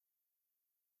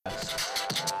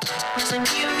Wrestling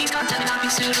POV content may not be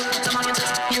suitable to some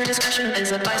audiences. Your discretion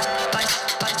is advised.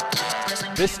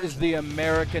 This is the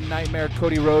American Nightmare,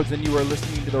 Cody Rhodes, and you are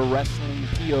listening to the Wrestling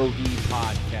POV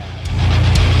podcast.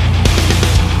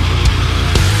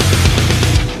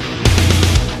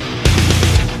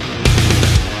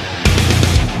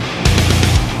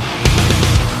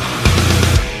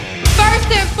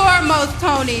 First and foremost,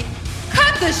 Tony,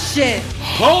 cut the shit.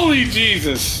 Holy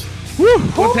Jesus. Woo,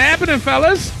 what's happening,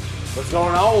 fellas? What's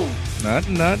going on?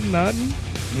 Nothing.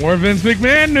 More Vince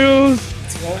McMahon news.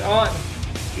 What's going on?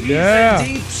 Yeah.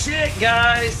 Deep shit,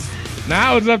 guys.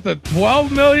 Now it's up to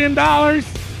 $12 million.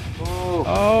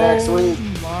 Oh, next week.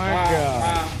 My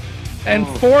God. And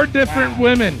 4 different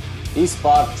women. He's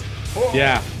fucked.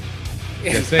 Yeah.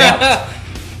 You think?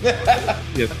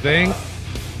 You think?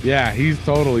 Yeah, he's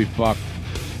totally fucked.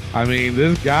 I mean,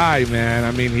 this guy,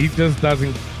 man, he just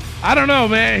doesn't... I don't know,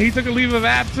 man. He took a leave of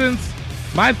absence.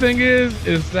 My thing is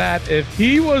that if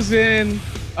he was in,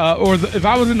 if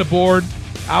I was in the board,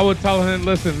 I would tell him,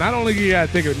 listen, not only do you got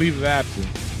to take a leave of absence,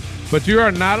 but you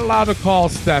are not allowed to call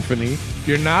Stephanie.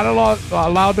 You're not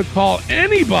allowed to call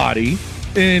anybody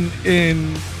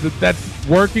that's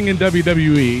working in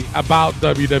WWE about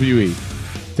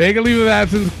WWE. Take a leave of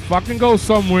absence, fucking go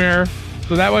somewhere,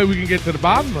 so that way we can get to the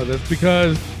bottom of this,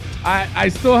 because I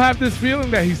still have this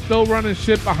feeling that he's still running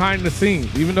shit behind the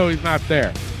scenes, even though he's not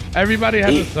there. Everybody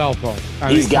has a cell phone.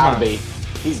 He's got to be.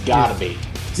 He's got to be.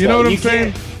 You know what I'm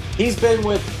saying? He's been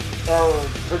with or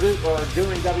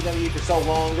doing WWE for so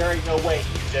long. There ain't no way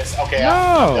he can just I'm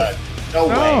done. No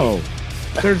way.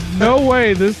 There's no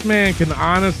way this man can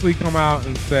honestly come out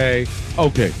and say,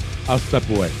 "Okay, I'll step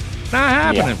away." Not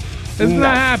happening. It's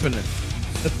not happening.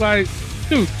 It's like,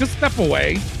 dude, just step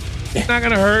away. It's not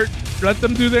gonna hurt. Let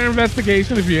them do their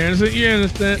investigation. If you're innocent, you're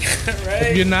innocent. Right.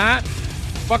 If you're not,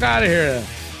 fuck out of here.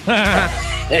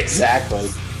 Exactly.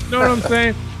 You know what I'm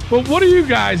saying? But what do you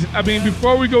guys,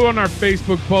 before we go on our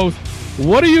Facebook post,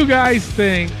 what do you guys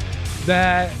think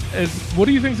what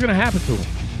do you think is going to happen to him?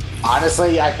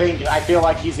 Honestly, I feel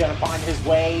like he's going to find his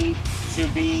way to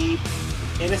be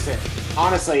innocent.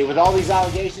 Honestly, with all these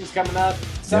allegations coming up,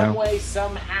 some way,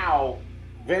 somehow,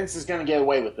 Vince is going to get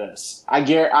away with this. I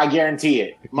guarantee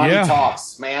it. Money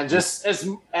talks, man. Just as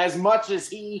much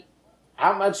as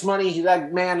how much money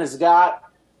that man has got.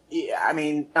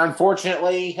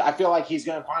 Unfortunately, I feel like he's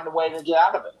going to find a way to get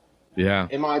out of it. Yeah.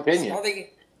 In my opinion.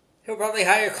 He'll probably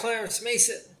hire Clarence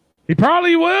Mason. He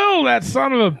probably will, that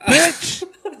son of a bitch.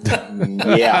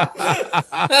 Yeah.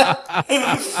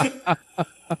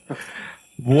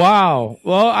 Wow.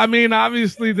 Well,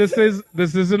 obviously this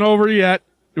isn't over yet.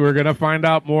 We're going to find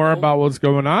out more about what's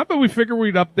going on, but we figured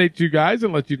we'd update you guys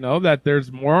and let you know that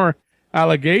there's more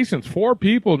allegations. 4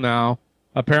 people now,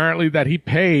 apparently, that he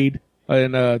paid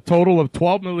in a total of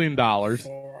 $12 million.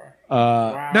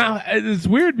 Wow. Now, it's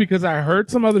weird because I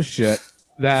heard some other shit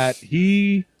that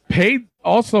he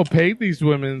also paid these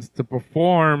women to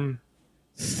perform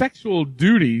sexual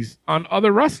duties on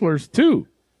other wrestlers too.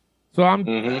 So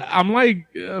I'm like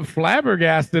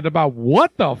flabbergasted about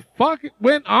what the fuck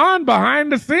went on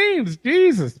behind the scenes.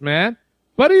 Jesus, man.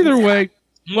 But either way,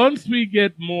 once we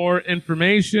get more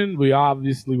information, we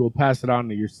obviously will pass it on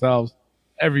to yourselves,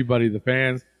 everybody, the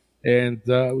fans. And,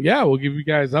 we'll give you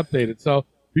guys updated. So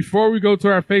before we go to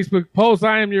our Facebook post,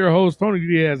 I am your host, Tony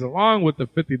Diaz, along with the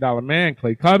 $50 man,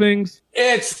 Clay Cummings.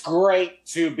 It's great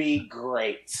to be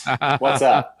great. What's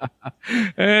up?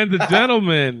 And the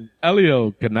gentleman,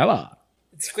 Elio Canella.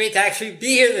 It's great to actually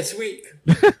be here this week.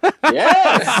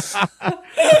 Yes.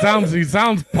 He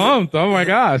sounds pumped. Oh my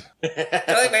gosh.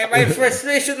 My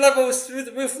frustration level was through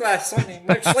the roof last Sunday,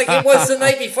 much like it was the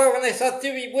night before when I saw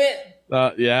Theory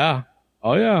win. Yeah.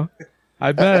 Oh, yeah.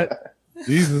 I bet.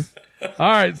 Jesus.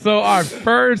 All right. So our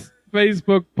first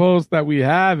Facebook post that we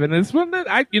have, and it's one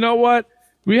that you know what?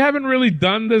 We haven't really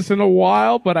done this in a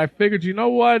while, but I figured, you know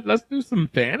what? Let's do some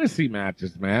fantasy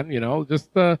matches, man.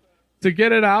 Just to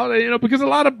get it out, because a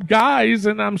lot of guys,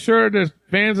 and I'm sure there's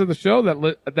fans of the show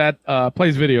that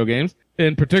plays video games,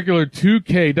 in particular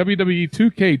 2K, WWE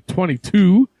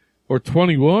 2K22 or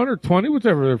 21 or 20,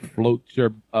 whichever floats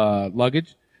your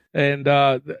luggage. And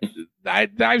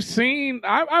I've seen,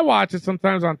 I watch it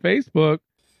sometimes on Facebook.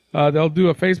 They'll do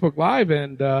a Facebook Live,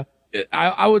 and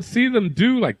I would see them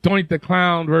do like Doink the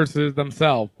Clown versus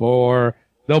themselves, or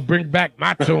they'll bring back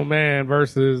Macho Man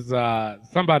versus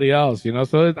somebody else,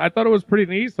 So I thought it was pretty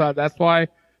neat. So that's why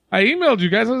I emailed you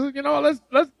guys. I was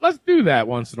like, let's do that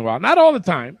once in a while. Not all the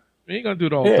time. We ain't gonna do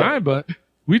it all the time, but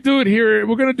we do it here.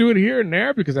 We're gonna do it here and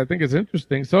there because I think it's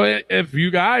interesting. So if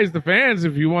you guys, the fans,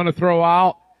 if you want to throw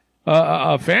out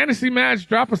a fantasy match,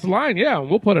 drop us a line. Yeah,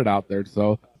 we'll put it out there.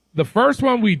 So the first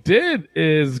one we did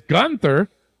is Gunther,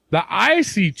 the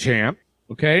IC champ.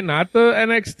 Okay, not the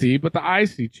NXT, but the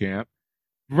IC champ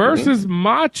versus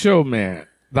Macho Man,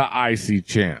 the IC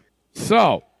champ.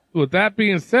 So, with that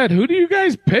being said, who do you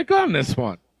guys pick on this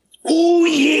one? Oh,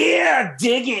 yeah,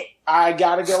 dig it. I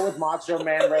got to go with Macho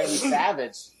Man Randy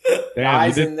Savage. Damn,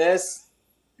 Guys in this.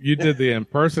 You did the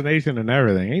impersonation and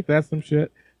everything. Ain't that some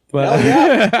shit? But Oh,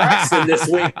 yeah, practicing this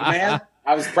week, man.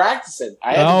 I was practicing.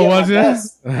 I had to get was my you?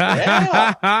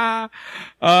 best.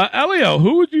 Yeah. Elio,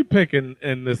 who would you pick in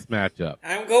this matchup?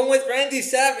 I'm going with Randy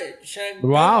Savage. And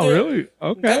Wow, Gunther- really?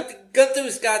 Okay.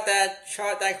 Gunther's got that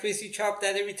shot, that crazy chop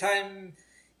that every time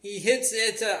he hits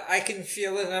it, I can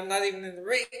feel it. I'm not even in the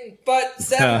ring, but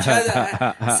Savage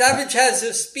has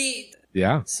the speed.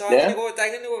 Yeah. So I'm gonna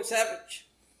go with Savage.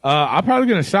 I'm probably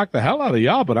gonna shock the hell out of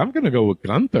y'all, but I'm gonna go with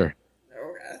Gunther.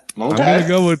 Okay. I'm gonna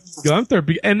go with Gunther,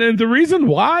 and then the reason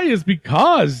why is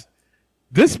because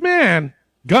this man,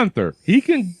 Gunther, he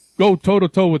can go toe to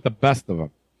toe with the best of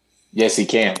them. Yes, he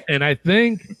can. And I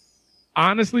think,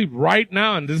 honestly, right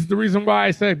now, and this is the reason why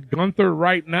I said Gunther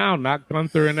right now, not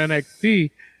Gunther in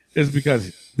NXT, is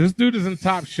because this dude is in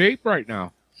top shape right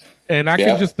now. And I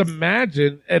can just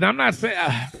imagine, and I'm not saying,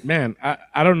 man,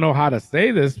 I don't know how to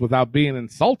say this without being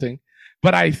insulting,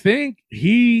 but I think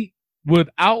he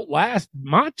would outlast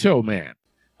Macho Man.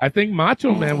 I think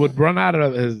Macho Man would run out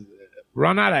of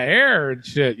air and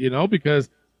shit, because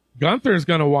Gunther's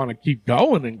going to want to keep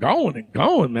going and going and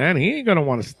going, man. He ain't going to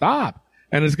want to stop.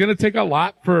 And it's going to take a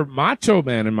lot for Macho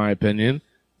Man, in my opinion,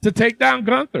 to take down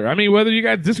Gunther. I mean, whether you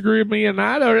guys disagree with me or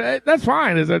not, or that's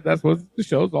fine. That's what the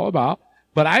show's all about.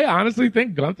 But I honestly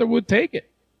think Gunther would take it.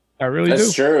 I really do.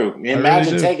 That's true.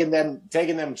 Imagine really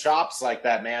taking them chops like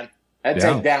that, man. That'd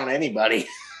take down anybody.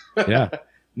 Yeah.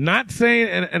 Not saying,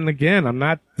 and again, I'm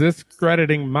not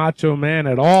discrediting Macho Man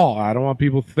at all. I don't want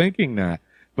people thinking that.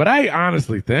 But I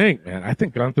honestly think, man, I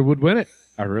think Gunther would win it.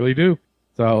 I really do.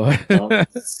 So,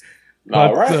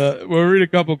 All right. We'll read a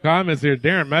couple comments here.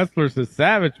 Darren Messler says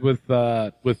Savage with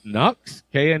Nux,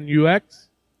 Knux.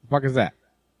 The fuck is that?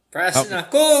 Brass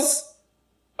knuckles.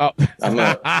 Oh, I'm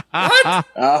not.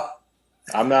 What?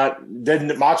 I'm not.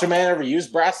 Didn't Macho Man ever use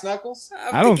brass knuckles?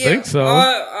 I don't think so.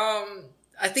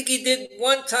 I think he did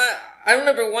one time. I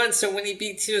remember once, so when he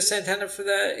beat Tito Santana for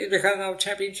the Intercontinental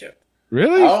Championship.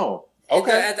 Really? Oh,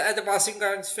 okay. At the Boston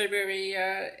Gardens, February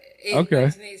 8th, Okay.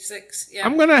 1986. Yeah.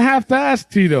 I'm gonna have to ask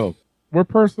Tito. We're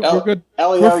we're good.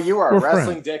 Elio, you are a we're wrestling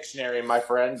friends. dictionary, my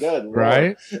friend. Good. Lord.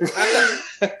 Right?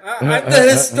 I'm the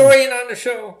historian on the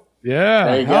show. Yeah.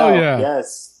 There you hell go. yeah.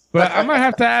 Yes. But I might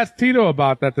have to ask Tito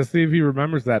about that to see if he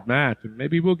remembers that match, and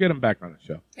maybe we'll get him back on the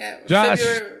show. Yeah, Josh,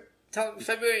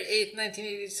 February 8th,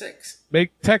 1986.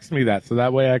 text me that so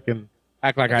that way I can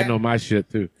act like I know my shit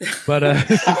too. But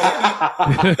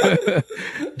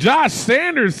Josh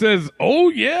Sanders says, "Oh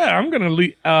yeah, I'm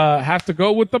gonna have to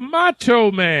go with the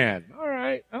Macho Man." All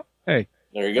right. Oh, hey,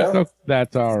 There you go.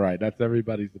 That's all right. That's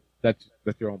everybody's. That's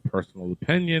your own personal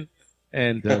opinion,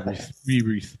 and we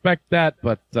respect that.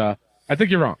 But I think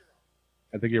you're wrong.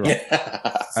 I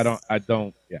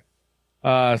don't.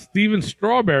 Yeah. Steven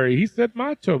Strawberry, he said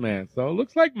Macho Man. So it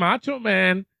looks like Macho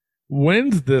Man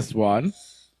wins this one.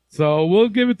 So we'll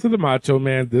give it to the Macho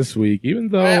Man this week, even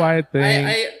though I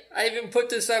think I even put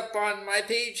this up on my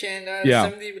page, and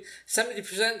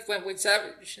 70% went with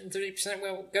Savage and 30%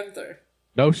 went with Gunther.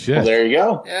 no shit. Well, there you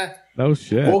go. Yeah. No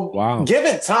shit. Well, Wow. give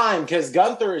it time because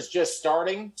Gunther is just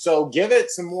starting. So give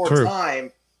it some more True.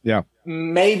 time. Yeah.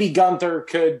 Maybe Gunther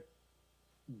could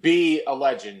be a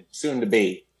legend soon to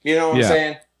be. You know what I'm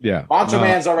saying? Yeah. Macho No,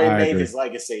 Man's already I made agree. his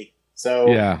legacy. So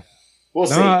Yeah. we'll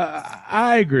No, see.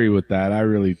 I agree with that. I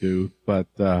really do. But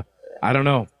I don't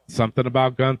know. Something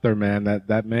about Gunther, man.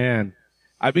 That man.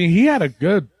 I mean, he had a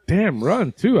good damn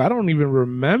run too. I don't even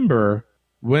remember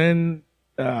when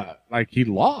he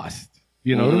lost.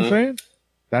 You know what I'm saying?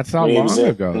 That's how He long was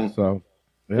ago. So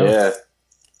Yeah.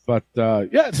 But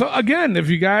so again, if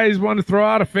you guys want to throw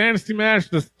out a fantasy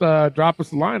match, just drop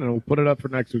us a line and we'll put it up for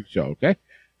next week's show, okay?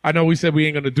 I know we said we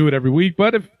ain't going to do it every week,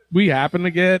 but if we happen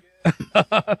to get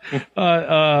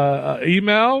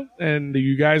email and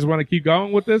you guys want to keep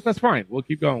going with this, that's fine. We'll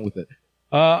keep going with it.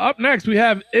 Up next, we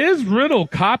have, is Riddle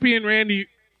copying Randy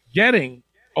getting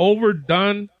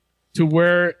overdone to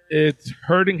where it's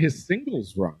hurting his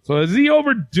singles run? So is he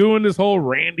overdoing this whole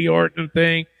Randy Orton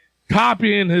thing,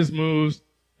 copying his moves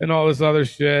and all this other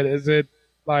shit? Is it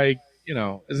like,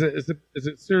 is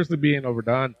it seriously being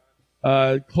overdone?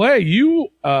 Clay, you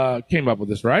came up with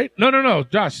this, right? No.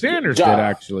 Josh Sanders did,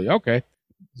 actually. Okay.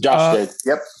 Josh did.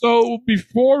 Yep. So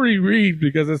before we read,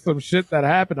 because there's some shit that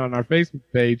happened on our Facebook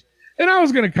page, and I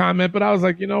was going to comment, but I was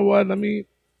like, you know what? Let me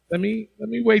let me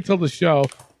wait till the show,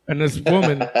 and this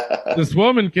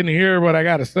woman can hear what I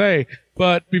got to say.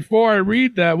 But before I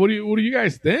read that, what do you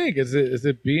guys think? Is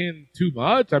it being too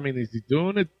much? I mean, is he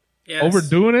doing it,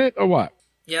 overdoing it, or what?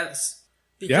 Yes,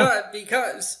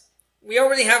 because we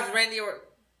already have Randy Orton.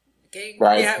 Okay,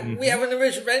 right. We have an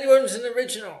original. Randy Orton's an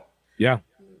original. Yeah.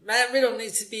 Matt Riddle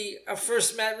needs to be a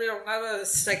first Matt Riddle, not a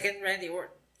second Randy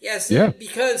Orton. Yes,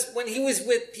 because when he was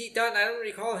with Pete Dunne, I don't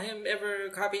recall him ever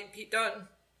copying Pete Dunne.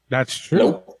 That's true.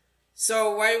 Nope.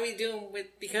 So why are we doing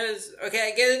because I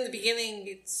get in the beginning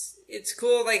it's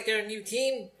cool, like they're a new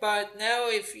team, but now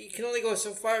if you can only go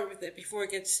so far with it before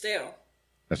it gets stale.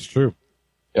 That's true.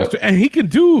 Yep. And he can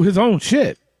do his own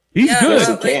shit. He's good. Yes,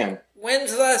 he can.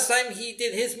 When's the last time he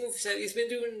did his moveset? He's been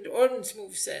doing Orton's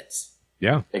movesets.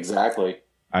 Yeah. Exactly.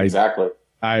 I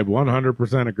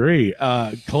 100% agree.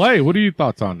 Clay, what are your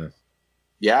thoughts on this?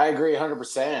 Yeah, I agree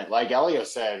 100%. Like Elio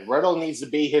said, Riddle needs to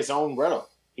be his own Riddle.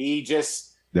 He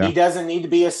doesn't need to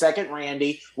be a second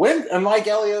Randy. And like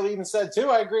Elio even said too,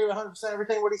 I agree with 100%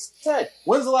 everything what he said.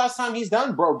 When's the last time he's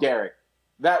done Bro Derek?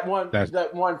 That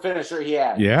one finisher he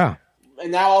had. Yeah.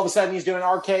 And now all of a sudden he's doing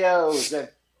RKOs and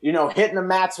hitting the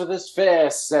mats with his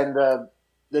fists and the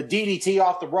DDT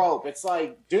off the rope. It's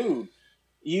like, dude,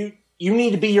 you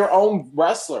need to be your own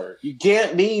wrestler. You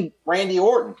can't be Randy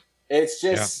Orton. It's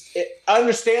just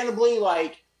understandably,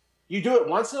 like, you do it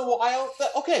once in a while,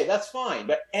 okay, that's fine.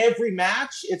 But every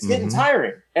match, it's getting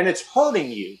tiring and it's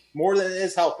hurting you more than it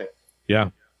is helping.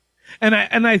 Yeah. And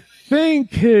I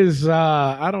think his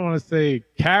I don't want to say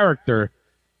character,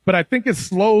 but I think it's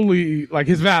slowly, like,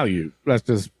 his value, let's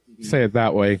just say it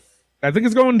that way, I think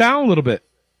it's going down a little bit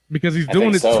because he's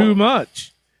doing it too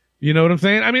much. You know what I'm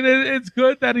saying? I mean, it's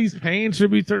good that he's paying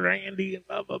tribute to Randy and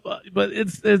blah, blah, blah. But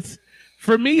it's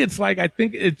for me, it's like, I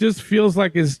think it just feels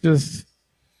like it's just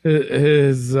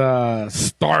his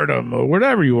stardom or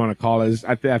whatever you want to call it.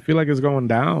 I feel like it's going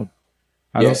down.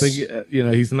 I don't think,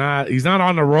 he's not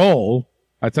on the roll.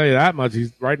 I tell you that much.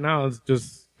 He's right now, it's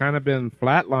just kind of been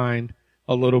flatlined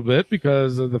a little bit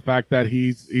because of the fact that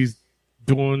he's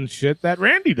doing shit that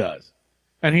Randy does.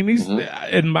 And he needs,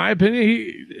 in my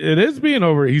opinion,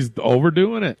 he's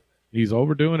overdoing it. He's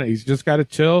overdoing it. He's just got to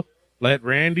chill, let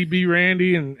Randy be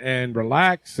Randy and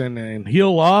relax and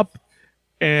heal up.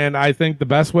 And I think the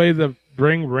best way to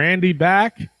bring Randy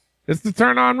back is to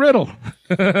turn on Riddle.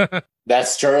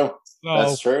 That's true.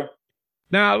 That's true.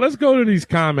 Now let's go to these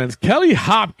comments. Kelly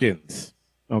Hopkins.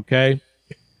 Okay.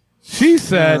 She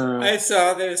said, I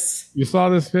saw this. You saw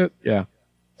this hit? Yeah.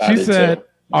 She said,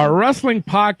 our wrestling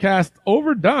podcast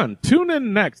overdone. Tune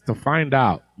in next to find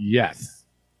out. Yes.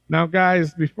 Now,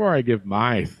 guys, before I give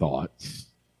my thoughts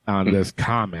on this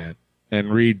comment and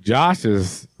read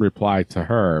Josh's reply to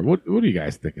her, what do you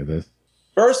guys think of this?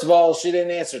 First of all, she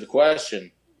didn't answer the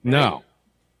question. No.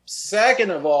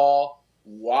 Second of all,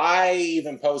 why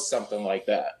even post something like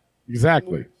that?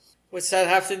 Exactly. What's that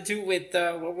have to do with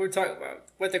what we're talking about?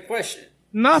 With the question?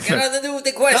 Nothing. Got nothing to do with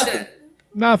the question.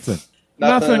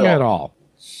 Nothing at all.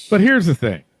 But here's the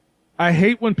thing. I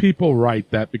hate when people write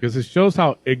that because it shows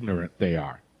how ignorant they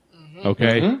are.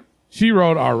 Okay? She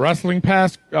wrote, our wrestling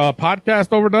podcast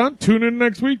overdone. Tune in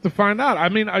next week to find out. I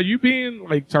mean, are you being,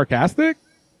 like, sarcastic?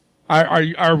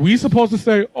 Are we supposed to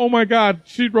say, oh my God,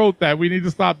 she wrote that, we need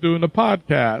to stop doing the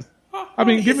podcast? I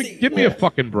mean, give me a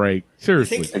fucking break.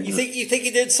 Seriously. You think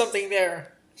you did something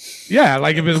there? Yeah,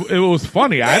 like if it was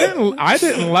funny. I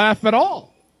didn't laugh at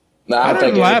all. No, I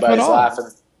didn't laugh at all. Laughing.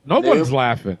 Nobody's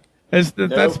laughing.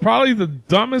 That's probably the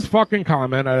dumbest fucking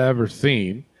comment I've ever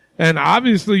seen. And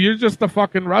obviously, you're just a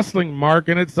fucking wrestling mark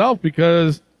in itself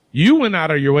because you went out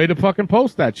of your way to fucking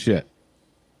post that shit.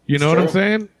 You know what I'm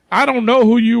saying? I don't know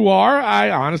who you are.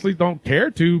 I honestly don't care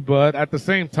to, but at the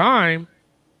same time,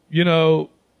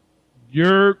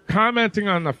 you're commenting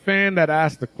on the fan that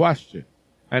asked the question.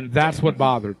 And that's what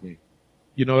bothered me.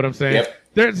 You know what I'm saying?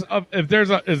 Yep.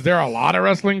 Is there a lot of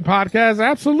wrestling podcasts?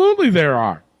 Absolutely there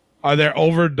are. Are they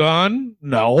overdone?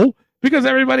 No. Because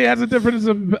everybody has a difference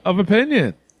of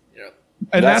opinion. Yep.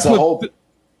 And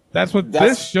that's what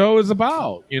this show is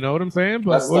about. You know what I'm saying?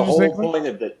 But that's the whole point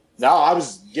of it. No, I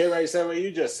was getting ready to say what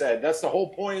you just said. That's the whole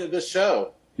point of this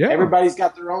show. Yeah. Everybody's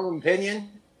got their own opinion.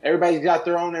 Everybody's got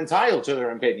their own entitled to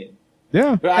their opinion.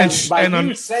 Yeah. But by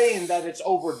you saying that it's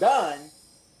overdone,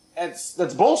 that's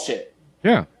bullshit.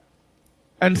 Yeah.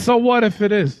 And so what if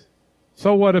it is?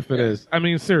 So what if it is? I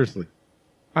mean, seriously.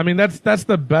 I mean, that's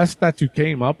the best that you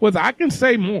came up with. I can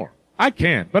say more. I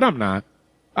can, but I'm not.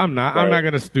 Right. I'm not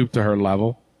going to stoop to her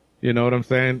level. You know what I'm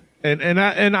saying?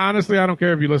 And honestly, I don't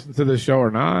care if you listen to this show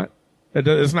or not.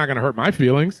 It's not going to hurt my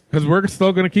feelings because we're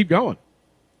still going to keep going.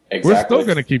 Exactly. We're still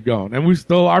going to keep going,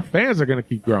 and our fans are going to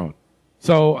keep growing.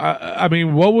 So, I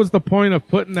mean, what was the point of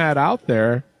putting that out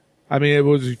there? I mean, it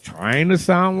was trying to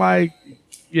sound like,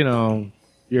 you're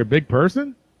a big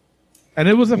person. And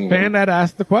it was a fan that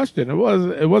asked the question. It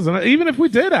wasn't, even if we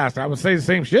did ask, I would say the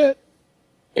same shit.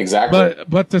 Exactly.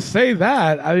 But to say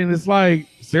that, I mean, it's like,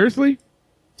 seriously?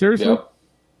 Yep.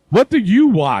 What do you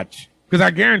watch? Because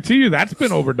I guarantee you that's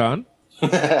been overdone.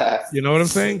 You know what I'm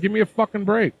saying? Give me a fucking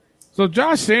break. So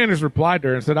Josh Sanders replied to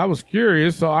her and said, I was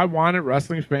curious, so I wanted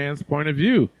wrestling fans' point of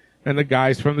view and the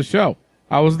guys from the show.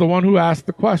 I was the one who asked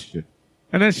the question.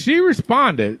 And then she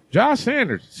responded, Josh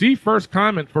Sanders, see first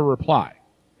comment for reply.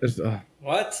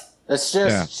 What? It's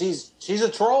just, she's a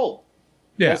troll.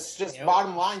 Yeah. It's just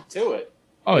bottom line to it.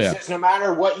 Oh, it's yeah. just no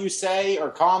matter what you say or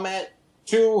comment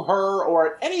to her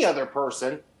or any other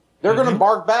person, they're going to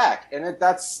bark back. And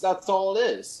that's all it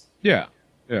is. Yeah.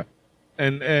 Yeah.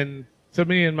 And to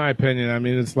me, in my opinion, I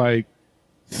mean, it's like,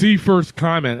 see first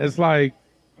comment. It's like,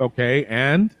 okay,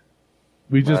 and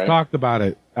we just talked about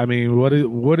it. I mean, what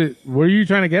are you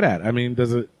trying to get at? I mean,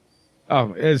 does it,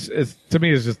 it's to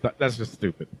me, it's just, that's just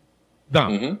stupid.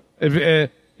 Dumb. Mm-hmm.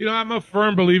 If, I'm a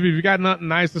firm believer, if you got nothing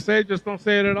nice to say, just don't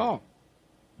say it at all.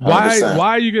 Why 100%.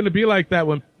 are you going to be like that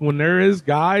when there is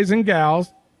guys and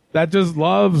gals that just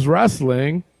loves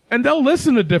wrestling and they'll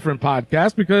listen to different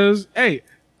podcasts because, hey,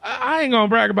 I ain't going to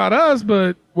brag about us,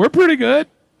 but we're pretty good.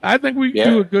 I think we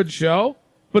do a good show.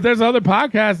 But there's other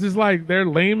podcasts, it's like they're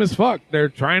lame as fuck. They're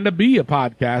trying to be a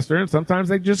podcaster and sometimes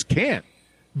they just can't.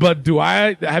 But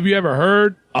have you ever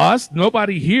heard us?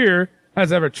 Nobody here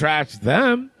has ever trashed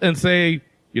them and say,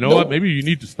 you know what, maybe you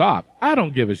need to stop. I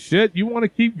don't give a shit. You want to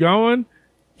keep going?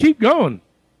 Keep going.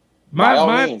 By all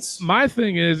means. My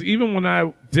thing is, even when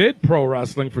I did pro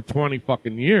wrestling for 20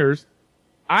 fucking years,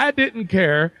 I didn't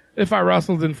care if I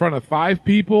wrestled in front of 5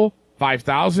 people,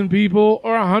 5,000 people,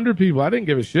 or 100 people. I didn't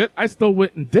give a shit. I still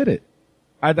went and did it.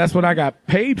 That's what I got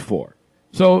paid for.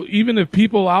 So even if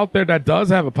people out there that does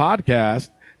have a podcast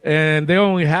and they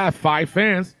only have 5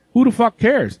 fans, who the fuck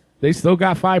cares? They still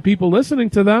got 5 people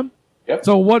listening to them. Yep.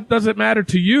 So what does it matter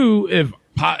to you if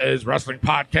is wrestling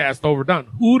podcast overdone?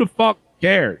 Who the fuck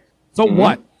cares? So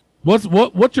what?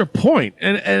 What's your point?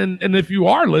 And if you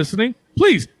are listening,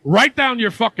 please write down your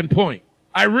fucking point.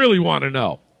 I really want to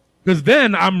know. Because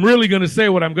then I'm really going to say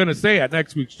what I'm going to say at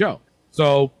next week's show.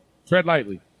 So tread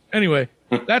lightly. Anyway,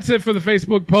 that's it for the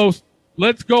Facebook post.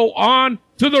 Let's go on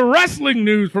to the wrestling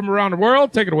news from around the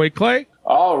world. Take it away, Clay.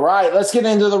 All right, let's get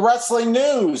into the wrestling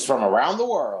news from around the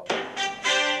world.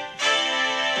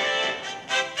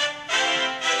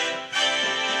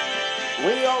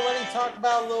 We already talked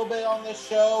about a little bit on this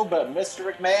show, but Mr.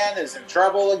 McMahon is in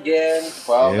trouble again.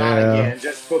 Well, not again,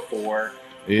 just before.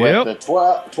 Yep. With the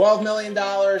 $12 million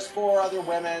for other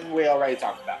women, we already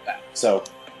talked about that. So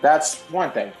that's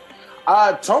one thing.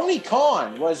 Tony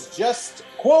Khan was just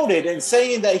quoted in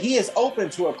saying that he is open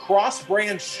to a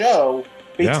cross-brand show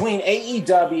between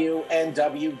AEW and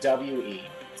WWE.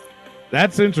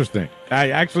 That's interesting.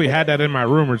 I actually had that in my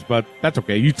rumors, but that's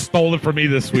okay. You stole it from me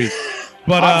this week.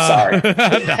 But I'm sorry.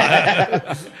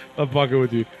 I'm fucking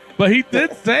with you. But he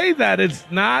did say that it's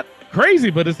not crazy,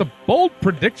 but it's a bold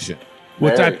prediction,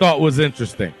 which I thought was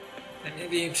interesting. And it'd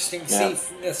be interesting to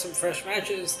see some fresh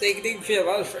matches. They can feel a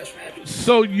lot of fresh matches.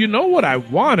 So you know what I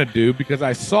want to do, because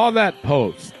I saw that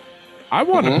post. I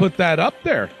want to put that up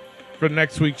there for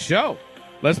next week's show.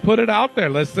 Let's put it out there.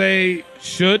 Let's say,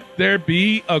 should there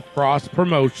be a cross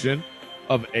promotion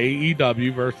of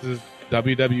AEW versus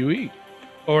WWE?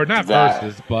 Or not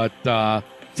versus, but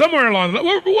somewhere along the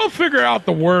line. We'll figure out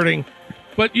the wording.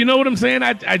 But you know what I'm saying?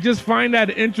 I just find that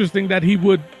interesting that he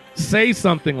would say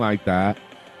something like that.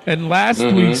 And last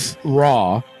week's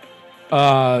Raw,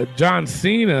 John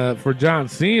Cena,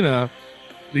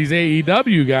 these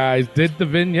AEW guys did the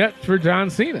vignette for John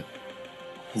Cena.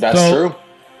 That's true.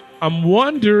 I'm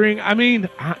wondering, I mean,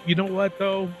 you know what,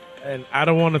 though? And I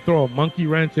don't want to throw a monkey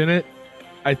wrench in it.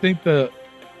 I think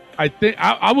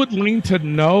I would lean to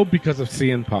no because of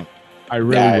CM Punk. I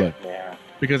really would. Yeah.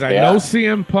 Because I know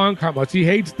CM Punk, how much he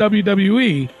hates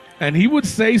WWE, and he would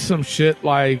say some shit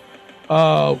like,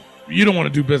 you don't want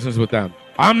to do business with them.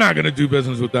 I'm not going to do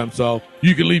business with them, so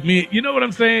you can leave me. You know what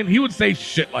I'm saying? He would say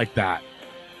shit like that.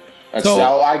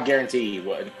 So I guarantee he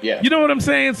would. Yeah. You know what I'm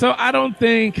saying? So I don't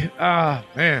think,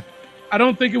 I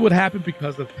don't think it would happen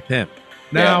because of him.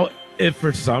 Now, if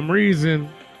for some reason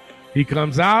he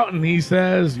comes out and he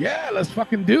says, yeah, let's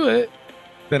fucking do it,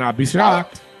 then I'll be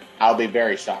shocked. I'll be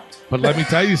very shocked. But let me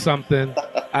tell you something.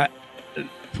 I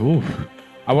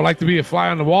would like to be a fly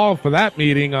on the wall for that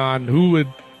meeting on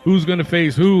who's going to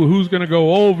face who's going to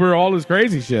go over, all this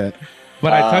crazy shit.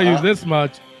 But I tell you this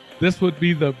much, this would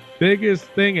be the biggest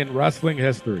thing in wrestling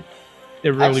history.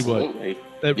 It really would. Absolutely.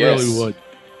 It Yes. really would.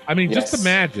 I mean, just Yes.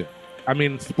 imagine. I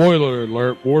mean, spoiler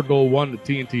alert, Wardlow won the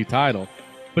TNT title.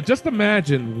 But just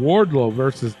imagine Wardlow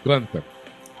versus Gunther.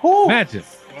 Whew. Imagine.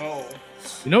 Oh.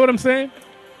 You know what I'm saying?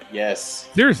 Yes.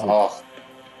 Seriously. Oh,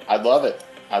 I love it.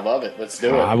 I love it. Let's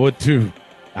do I it. would too.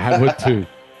 I would too.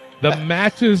 The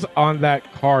matches on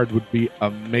that card would be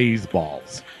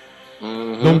amazeballs.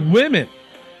 Mhm. The women,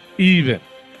 even.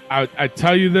 I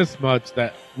tell you this much,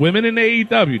 that women in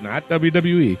AEW, not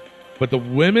WWE, but the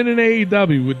women in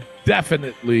AEW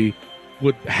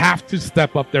would have to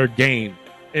step up their game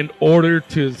in order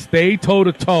to stay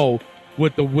toe-to-toe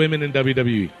with the women in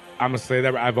WWE. I'm going to say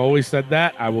that. I've always said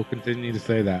that. I will continue to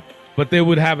say that. But they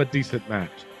would have a decent match.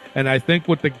 And I think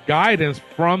with the guidance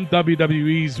from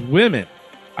WWE's women,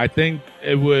 I think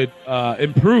it would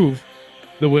improve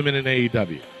the women in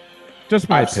AEW. Just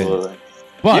my opinion. Absolutely.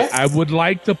 But Yes. I would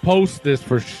like to post this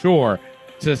for sure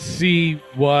to see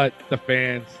what the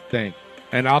fans think.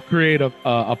 And I'll create a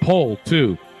poll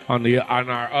too on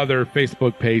our other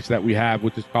Facebook page that we have,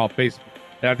 which is called I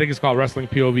think it's called Wrestling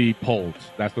POV Polls.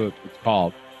 That's what it's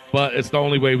called. But it's the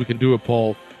only way we can do a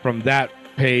poll from that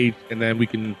page, and then we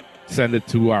can send it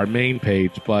to our main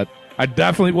page. But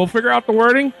we'll figure out the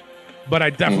wording, but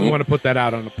I definitely want to put that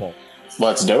out on the poll.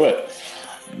 Let's do it.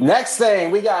 Next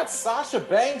thing, we got Sasha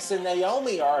Banks and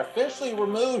Naomi are officially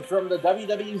removed from the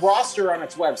WWE roster on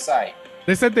its website.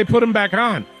 They said they put him back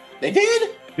on. They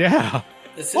did? Yeah.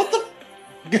 What the?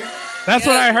 That's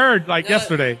what I heard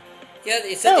yesterday. Yeah,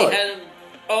 they said Really? they had them.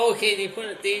 Oh, okay.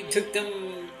 They took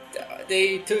them.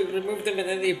 Removed them and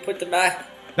then they put them back.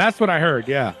 That's what I heard.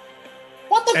 Yeah.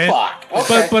 What the fuck?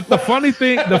 Okay. But the funny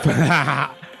thing,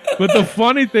 the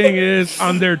funny thing is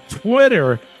on their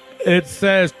Twitter, it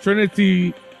says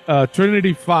Trinity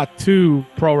Fatu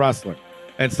Pro Wrestling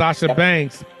and Sasha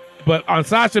Banks. But on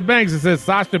Sasha Banks, it says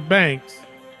Sasha Banks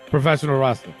Professional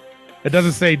Wrestling. It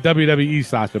doesn't say WWE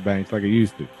Sasha Banks like it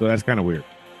used to. So that's kind of weird.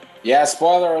 Yeah,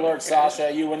 spoiler alert,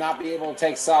 Sasha. You will not be able to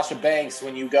take Sasha Banks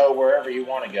when you go wherever you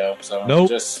want to go. So Nope.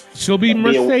 just She'll be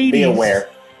Mercedes. Be aware.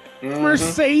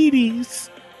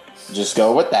 Mercedes. Just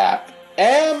go with that.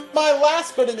 And my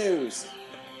last bit of news,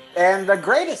 and the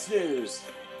greatest news,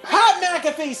 Pat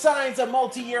McAfee signs a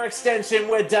multi-year extension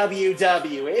with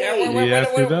WWE. Yeah, Yes,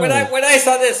 he does. when I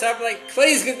saw this, I'm like,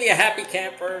 Clay's gonna be a happy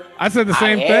camper. I said the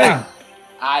same I thing. am.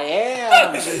 I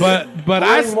am. But Bring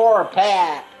I more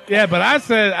Pat. Yeah, but I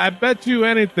said, I bet you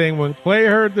anything, when Clay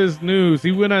heard this news,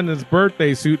 he went on his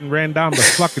birthday suit and ran down the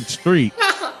fucking street.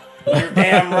 You're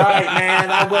damn right,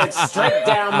 man. I went straight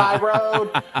down my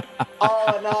road,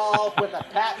 all in all, with a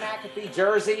Pat McAfee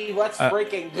jersey. Let's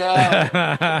freaking go.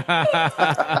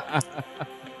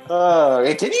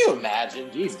 Can you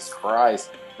imagine? Jesus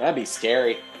Christ. That'd be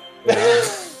scary.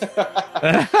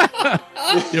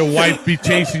 Your wife be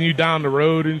chasing you down the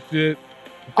road and shit.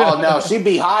 Oh, no. She'd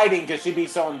be hiding because she'd be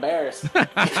so embarrassed.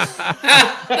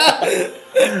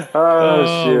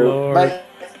 Oh, shoot. Lord. But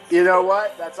you know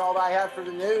what? That's all I have for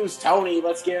the news. Tony,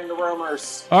 let's get into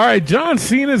rumors. All right, John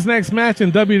Cena's next match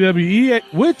in WWE,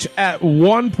 which at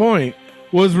one point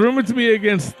was rumored to be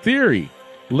against Theory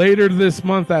later this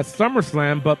month at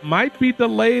SummerSlam, but might be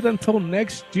delayed until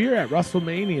next year at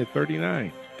WrestleMania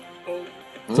 39.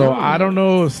 So I don't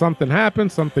know if something happened,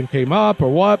 something came up or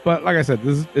what, but like I said,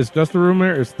 this is just a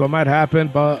rumor. It still might happen,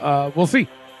 but we'll see.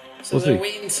 So We'll they're see.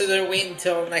 waiting. So they're waiting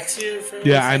until next year for.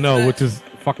 Yeah, I know, which is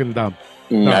fucking dumb.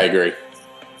 I agree.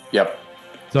 Yep.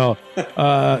 So,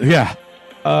 yeah.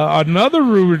 Another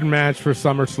rumored match for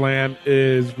SummerSlam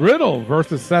is Riddle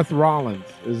versus Seth Rollins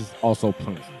is also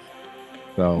planned.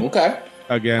 So, Okay.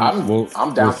 again, I'm down we'll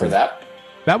for see. that.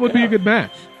 That would be a good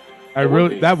match.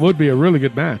 That would be a really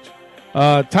good match.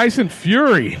 Tyson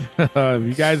Fury, if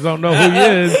you guys don't know who he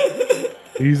is,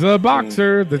 he's a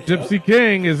boxer. The Gypsy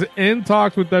King is in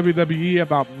talks with WWE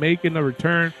about making a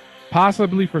return,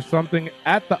 possibly for something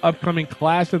at the upcoming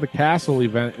Clash of the Castle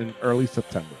event in early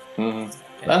September.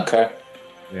 Okay.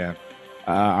 Yeah.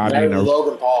 Maybe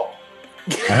Logan Paul.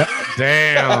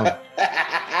 Damn.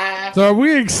 So are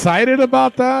we excited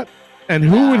about that? And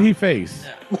who would he face?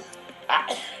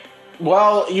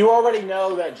 Well, you already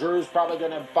know that Drew's probably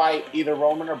going to fight either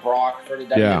Roman or Brock for the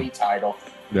WWE title.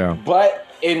 Yeah. But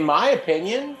in my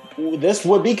opinion, this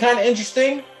would be kind of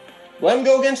interesting. Let him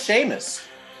go against Sheamus.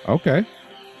 Okay.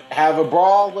 Have a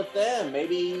brawl with them.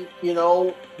 Maybe,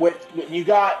 with you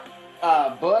got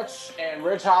Butch and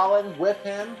Ridge Holland with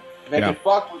him. They can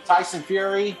fuck with Tyson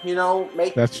Fury,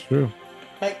 That's true.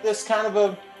 make this kind of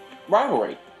a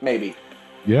rivalry, maybe.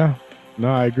 Yeah. No,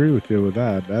 I agree with you with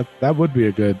that. That would be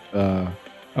a good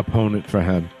opponent for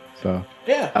him. So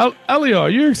Yeah. Elio, are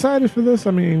you excited for this?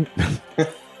 I mean,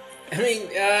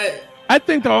 I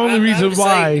think the only reason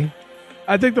why.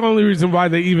 I think the only reason why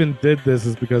they even did this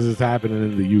is because it's happening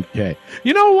in the UK.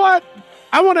 You know what?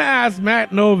 I want to ask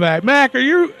Matt Novak. Matt,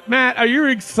 are you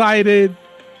excited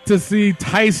to see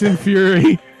Tyson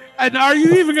Fury? And are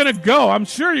you even going to go? I'm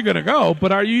sure you're going to go,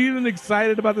 but are you even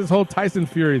excited about this whole Tyson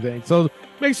Fury thing? So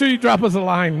make sure you drop us a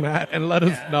line, Matt, and let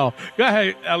us know. Go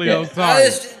ahead, Elio. Sorry.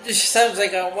 This sounds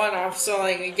like a one-off. So,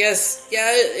 like, I guess,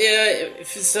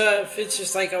 if it's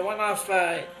just like a one-off,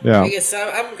 I guess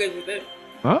I'm good with it.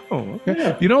 Oh, okay.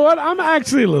 Yeah. You know what? I'm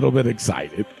actually a little bit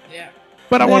excited. Yeah.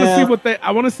 But I want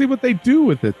to see what they do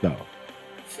with it, though.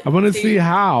 I want to see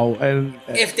how and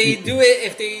if they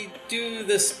do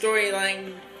the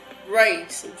storyline right,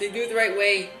 if they do it the right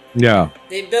way. Yeah.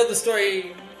 They build the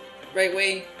story right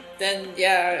way. Then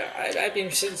I'd be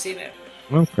interested in seeing it.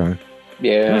 Okay.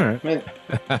 Yeah. Right. I mean,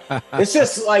 it's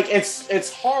just like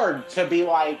it's hard to be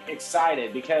like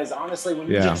excited because honestly, when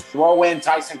you just throw in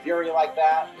Tyson Fury like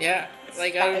that,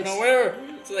 like out of nowhere,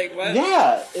 it's like what?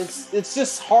 Yeah, it's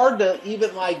just hard to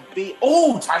even like be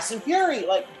Tyson Fury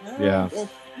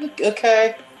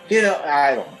okay, you know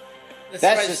I don't.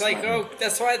 That's just like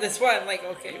that's why I'm like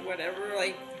okay whatever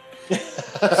like you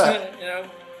know.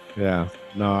 Yeah.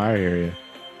 No, I hear you.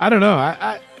 I don't know.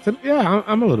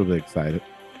 I'm a little bit excited.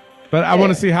 But I want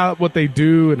to see what they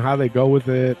do and how they go with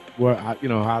it,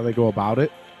 how they go about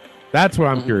it. That's what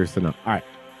I'm curious to know. All right.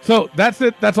 So that's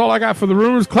it. That's all I got for the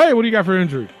rumors. Clay, what do you got for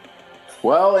injury?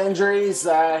 Well, injuries.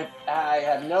 I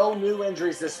have no new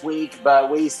injuries this week,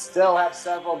 but we still have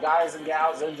several guys and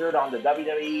gals injured on the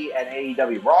WWE and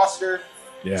AEW roster.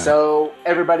 Yeah. So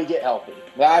everybody get healthy.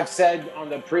 I've said on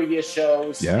the previous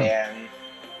shows, and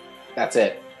that's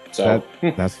it. So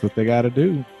that's what they got to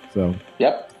do. So.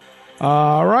 Yep.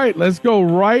 All right, let's go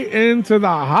right into the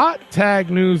hot tag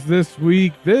news this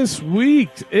week. This week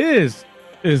is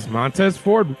Montez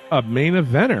Ford a main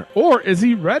eventer, or is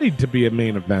he ready to be a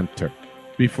main eventer?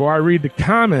 Before I read the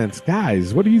comments,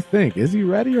 guys, what do you think? Is he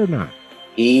ready or not?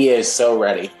 He is so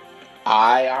ready.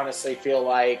 I honestly feel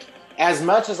like, as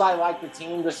much as I like the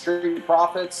team, the Street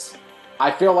Profits,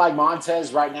 I feel like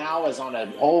Montez right now is on a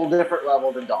whole different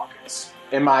level than Dawkins,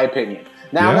 in my opinion.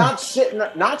 Now, not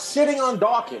shitting on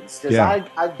Dawkins, because I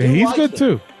do he's like good him.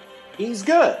 too. He's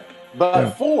good.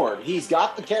 But Ford, he's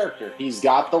got the character. He's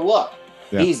got the look.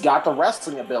 Yeah. He's got the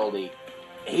wrestling ability.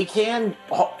 He can,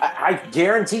 I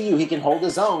guarantee you, he can hold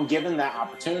his own given that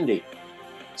opportunity.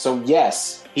 So,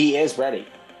 yes, he is ready.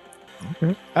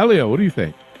 Okay. Elio, what do you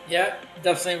think? Yeah,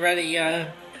 definitely ready.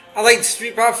 I like the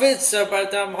Street Profits,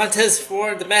 but Montez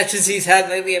Ford, the matches he's had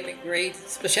lately have been great,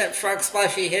 especially at frog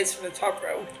splashy hits from the top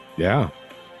rope. Yeah.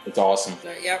 It's awesome.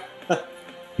 So, yep.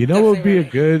 You know what would be a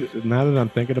good, now that I'm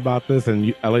thinking about this,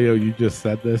 and Elio, you just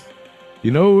said this,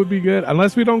 you know what would be good?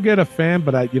 Unless we don't get a fan,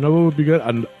 but you know what would be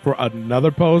good? For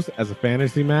another post as a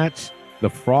fantasy match, the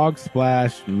Frog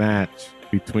Splash match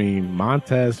between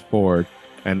Montez Ford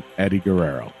and Eddie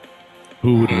Guerrero.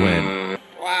 Who would win?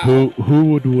 Wow. Who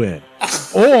would win?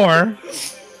 Or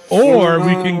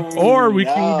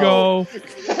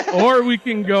we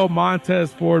can go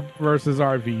Montez Ford versus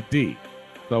RVD.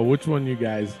 So which one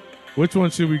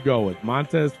should we go with?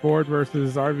 Montez Ford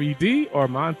versus RVD or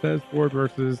Montez Ford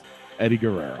versus Eddie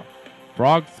Guerrero?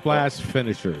 Frog Splash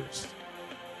finishers.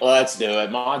 Let's do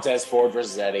it. Montez Ford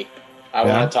versus Eddie. I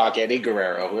want to talk Eddie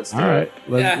Guerrero. Let's do it. All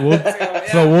right.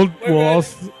 So we'll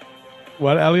also,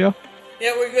 what, Elio?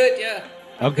 Yeah, we're good. Yeah.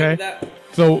 Okay.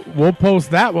 So we'll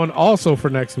post that one also for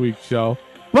next week's show.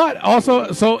 But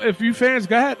also, so if you fans,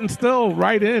 go ahead and still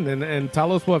write in and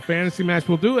tell us what fantasy match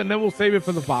we'll do, and then we'll save it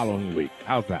for the following week.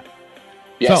 How's that?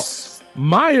 Yes. So,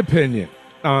 my opinion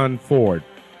on Ford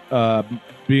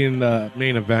being the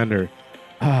main eventer,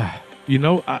 I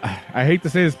hate to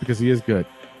say this because he is good,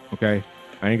 okay?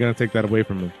 I ain't going to take that away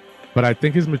from him. But I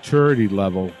think his maturity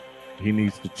level, he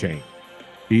needs to change.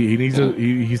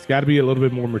 He's got to be a little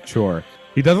bit more mature.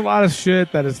 He does a lot of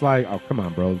shit that is like, oh, come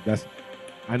on, bro.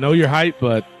 I know you're hype,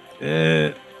 but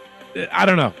I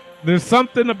don't know. There's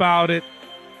something about it.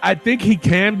 I think he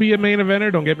can be a main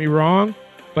eventer, don't get me wrong,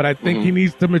 but I think he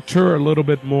needs to mature a little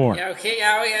bit more. Yeah, okay,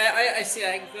 yeah, I see.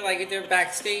 I feel like they're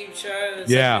backstage.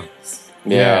 Yeah.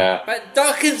 But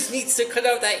Dawkins needs to cut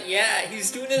out that, he's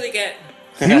doing it again.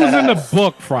 He was in the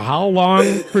book for how long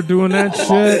for doing that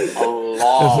shit?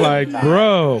 It's like,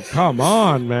 bro, come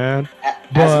on, man.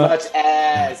 As much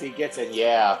as he gets it,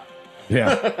 Yeah.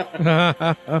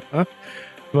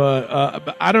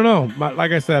 But I don't know.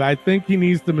 Like I said, I think he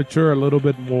needs to mature a little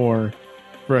bit more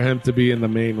for him to be in the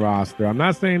main roster. I'm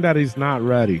not saying that he's not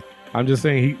ready, I'm just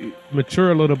saying he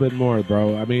mature a little bit more,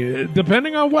 bro. I mean,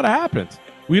 depending on what happens,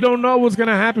 we don't know what's going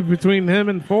to happen between him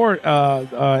and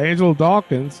Angelo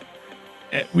Dawkins.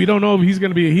 We don't know if he's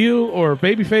going to be a heel or a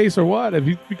babyface or what. If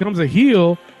he becomes a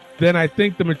heel, then I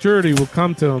think the maturity will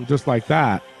come to him just like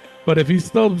that. But if he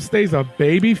still stays a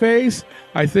babyface,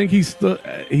 I think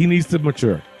he needs to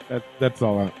mature. That's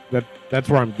all. That's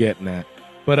where I'm getting at.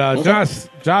 But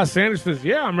Josh Sanders says,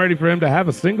 yeah, I'm ready for him to have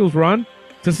a singles run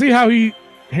to see how he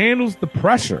handles the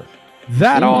pressure.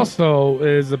 That also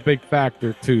is a big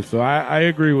factor too. So I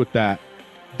agree with that.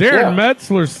 Darren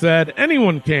Metzler said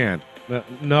anyone can.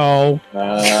 No.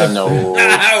 No.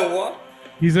 What?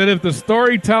 He said if the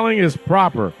storytelling is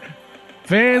proper,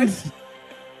 fans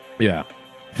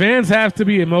have to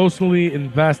be emotionally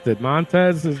invested.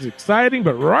 Montez is exciting,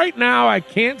 but right now I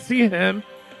can't see him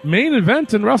main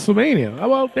event in WrestleMania. Oh,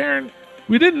 well, Darren,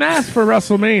 we didn't ask for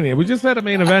WrestleMania. We just had a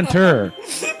main eventer.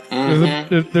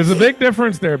 There's a big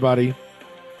difference there, buddy.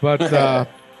 But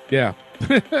yeah,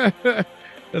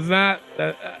 it's not.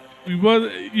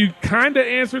 You kind of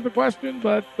answered the question,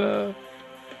 but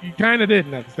you kind of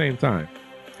didn't at the same time.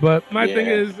 But my thing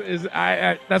is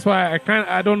I that's why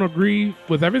I don't agree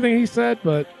with everything he said,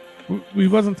 but we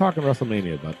wasn't talking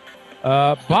WrestleMania.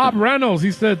 But Bob Reynolds,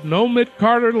 he said no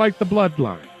mid-Carter like the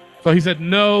Bloodline. So he said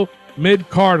no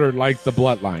mid-Carter like the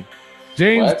Bloodline.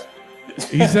 James,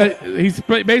 he said he's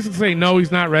basically saying no, he's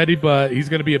not ready, but he's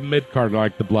going to be a mid-Carter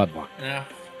like the Bloodline. Yeah.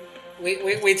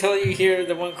 Wait till you hear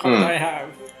the one card I have.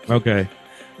 Okay.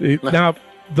 Now,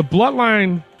 the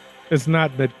Bloodline is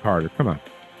not mid-Carter. Come on.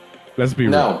 Let's be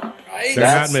real. Right? They're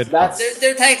not mid-Carter.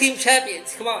 They're tag team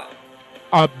champions. Come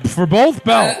on. For both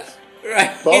belts.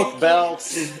 Right. Both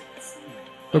belts.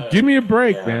 So give me a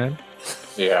break, man.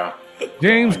 Yeah.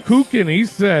 James Kukin, he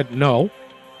said no.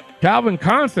 Calvin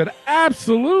Kahn said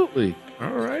absolutely. All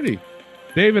righty.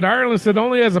 David Ireland said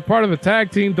only as a part of the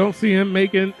tag team. Don't see him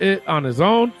making it on his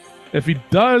own. If he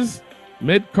does,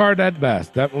 mid-card at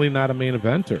best. Definitely not a main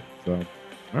eventer. So,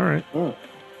 all right.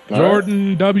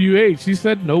 Jordan WH, he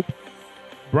said nope.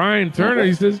 Brian Turner,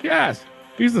 he says yes.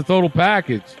 He's the total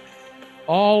package.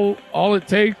 All it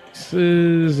takes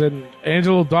is an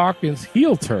Angelo Dawkins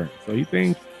heel turn. So he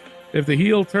thinks if the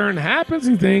heel turn happens,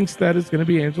 he thinks that it's going to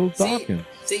be Angelo Dawkins.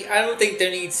 See, I don't think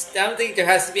there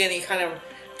has to be any kind of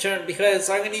turn, because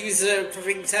I'm going to use a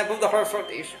perfect example of the Hart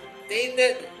Foundation.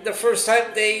 The first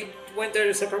time they went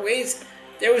their separate ways,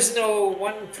 there was no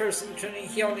one person turning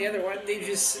heel on the other one. They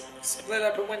just split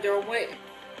up and went their own way.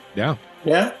 Yeah.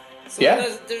 Yeah. So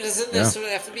there doesn't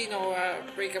necessarily have to be no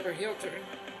breakup or heel turn.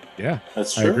 Yeah,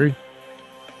 that's true. I agree.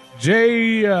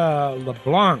 Jay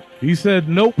LeBlanc, he said,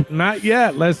 nope, not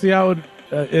yet. Let's see how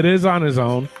it is on his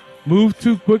own. Move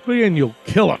too quickly and you'll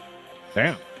kill him.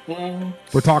 Damn.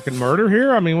 We're talking murder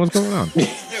here? I mean, what's going on?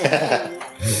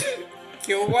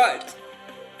 Kill what?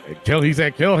 He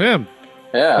said kill him.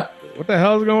 Yeah. What the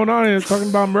hell is going on here? Talking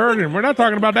about murder. We're not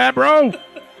talking about that, bro.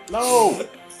 No.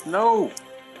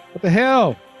 What the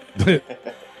hell?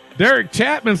 Derek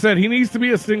Chapman said he needs to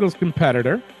be a singles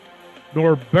competitor.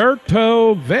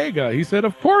 Norberto Vega, he said,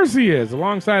 of course he is,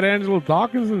 alongside Angelo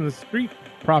Dawkins and the Street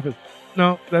Profits.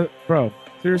 No, bro,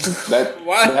 seriously?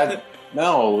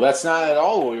 No, that's not at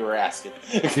all what we were asking.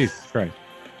 Jesus Christ.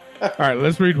 All right,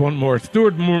 let's read one more.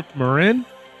 Stuart Marin,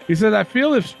 he said, I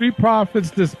feel if Street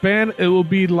Profits disband, it will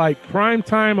be like Crime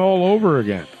Time all over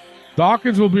again.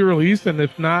 Dawkins will be released, and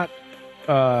if not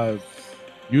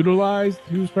utilized,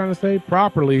 he was trying to say,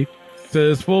 properly, to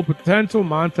his full potential,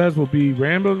 Montez will be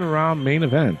rambling around main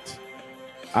event.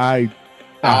 I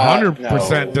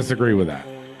 100% disagree with that.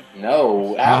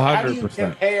 No. 100%. How do you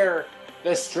compare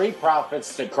the Street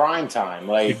Profits to Crime Time?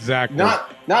 Like, exactly. Not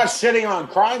shitting on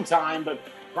Crime Time, but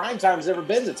Crime Time's never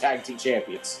been the tag team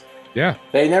champions. Yeah.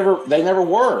 They never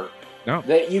were. No.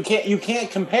 You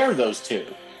can't compare those two.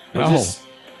 No.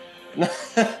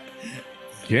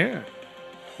 Yeah.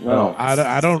 No,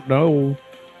 I don't know.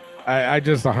 I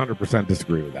just 100%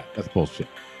 disagree with that. That's bullshit.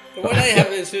 The one I have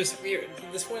is just weird.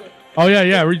 This one. Oh,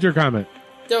 yeah. Read your comment.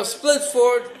 They'll split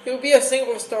forward. He'll be a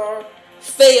single star.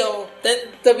 Fail. Then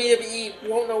WWE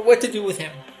won't know what to do with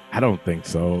him. I don't think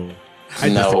so.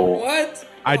 What?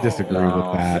 I disagree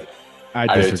with that.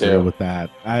 I disagree with that.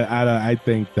 I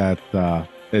think that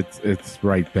it's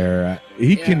right there.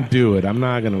 He can do it. I'm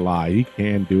not going to lie. He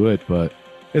can do it, but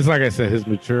it's like I said, his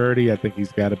maturity, I think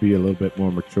he's got to be a little bit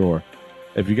more mature.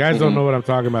 If you guys don't know what I'm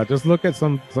talking about, just look at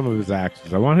some of his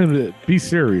actions. I want him to be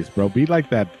serious, bro. Be like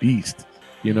that beast.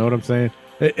 You know what I'm saying?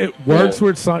 It works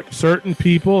with certain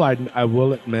people, I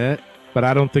will admit, but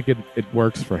I don't think it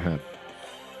works for him.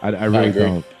 I really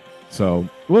don't. So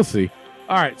we'll see.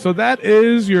 All right, so that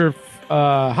is your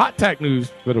hot tag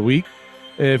news for the week.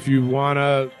 If you want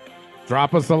to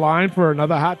drop us a line for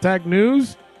another hot tag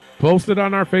news, post it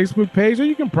on our Facebook page, or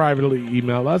you can privately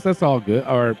email us. That's all good.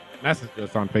 Or message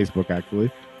us on Facebook,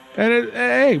 actually. And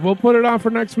hey, we'll put it on for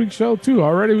next week's show, too.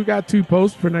 Already we got 2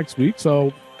 posts for next week.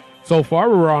 So far,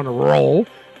 we're on a roll.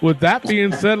 With that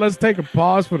being said, let's take a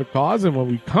pause for the cause. And when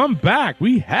we come back,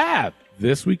 we have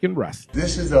This Week in Wrestling.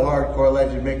 This is the hardcore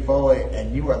legend Mick Foley,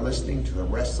 and you are listening to the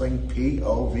Wrestling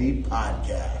POV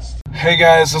podcast. Hey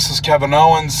guys, this is Kevin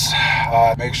Owens.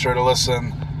 Make sure to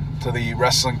listen to the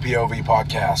Wrestling POV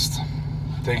podcast.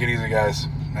 Take it easy, guys.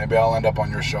 Maybe I'll end up on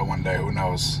your show one day, who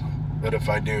knows? But if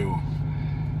I do,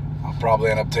 I'll probably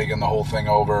end up taking the whole thing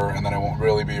over, and then it won't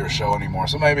really be your show anymore.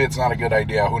 So maybe it's not a good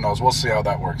idea, who knows? We'll see how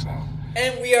that works out.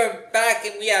 And we are back,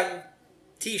 and we have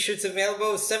t-shirts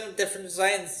available, 7 different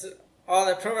designs, all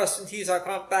at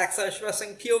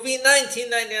ProWrestlingTees.com/Wrestling POV,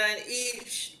 $19.99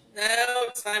 each. Now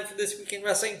it's time for This Week in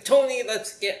Wrestling. Tony,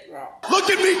 let's get raw. Look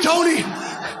at me, Tony!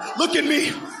 Look at me!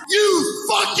 You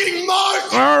fucking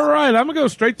mark! All right, I'm going to go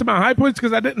straight to my high points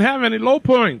because I didn't have any low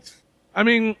points. I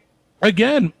mean,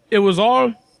 again, it was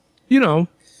all,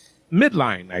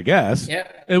 midline, I guess. Yeah.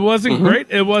 It wasn't great.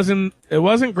 It wasn't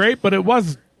great, but it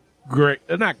was great.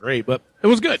 Not great, but it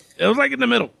was good. It was like in the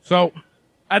middle. So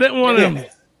I didn't want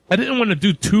to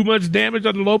do too much damage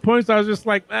on the low points. I was just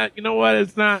like, you know what?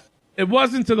 It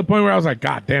wasn't to the point where I was like,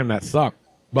 God damn, that sucked.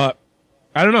 But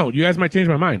I don't know. You guys might change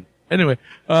my mind. Anyway,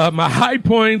 my high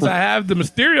points, I have the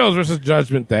Mysterios versus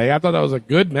Judgment Day. I thought that was a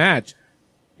good match.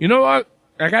 You know what?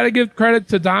 I got to give credit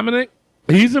to Dominic.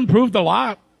 He's improved a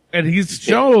lot, and he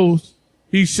shows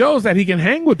that he can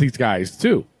hang with these guys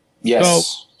too. Yes.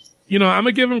 So, I'm going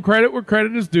to give him credit where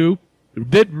credit is due. He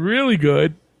did really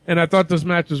good, and I thought this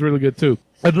match was really good too.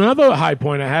 Another high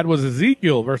point I had was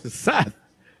Ezekiel versus Seth.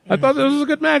 I thought this was a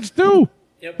good match too.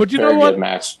 Yep. But you Very know what? good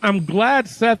match. I'm glad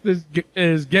Seth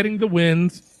is getting the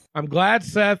wins. I'm glad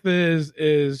Seth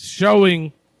is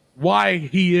showing why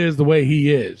he is the way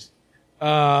he is. He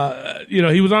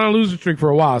was on a losing streak for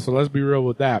a while, so let's be real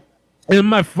with that. And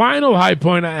my final high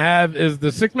point I have is the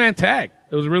 6-man tag.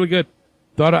 It was really good.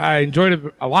 Thought I enjoyed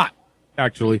it a lot,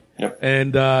 actually. Yep.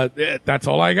 And that's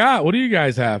all I got. What do you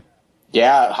guys have?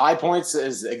 Yeah, high points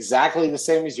is exactly the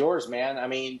same as yours, man. I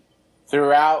mean,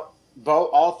 throughout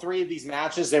all 3 of these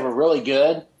matches, they were really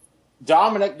good.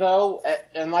 Dominic, though,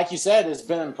 and like you said, has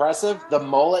been impressive. The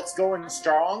mullet's going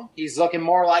strong. He's looking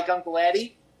more like Uncle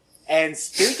Eddie. And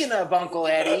speaking of Uncle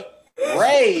Eddie,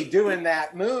 Ray doing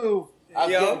that move of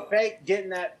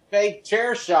getting that fake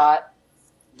chair shot,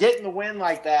 getting the win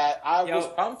like that, I was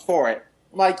pumped for it.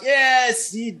 I'm like,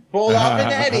 yes, he pulled off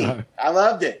an Eddie. I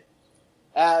loved it.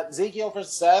 Ezekiel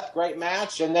versus Seth, great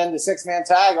match. And then the 6-man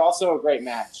tag, also a great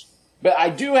match. But I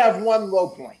do have one low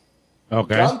point.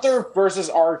 Okay. Gunther versus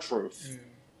R-Truth.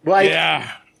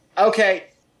 Okay,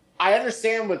 I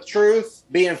understand with Truth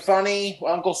being funny,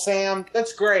 Uncle Sam,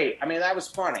 that's great. I mean, that was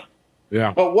funny.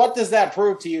 Yeah. But what does that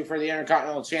prove to you for the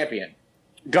Intercontinental Champion?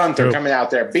 Gunther coming out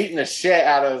there, beating the shit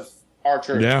out of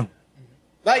R-Truth. Yeah.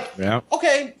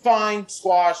 Okay, fine,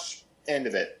 squash, end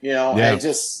of it.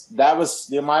 That was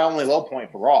my only low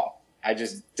point for Raw. I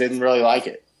just didn't really like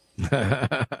it.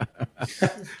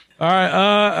 All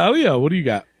right, Elio, what do you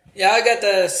got? Yeah, I got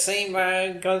the same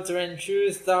Gunther and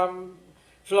Truth.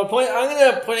 For the point, I'm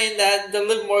going to put in the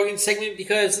Liv Morgan segment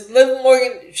because Liv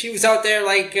Morgan, she was out there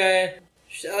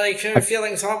her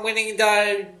feelings on winning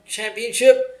the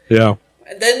championship. Yeah.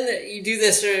 And then you do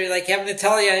this, or have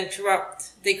Natalya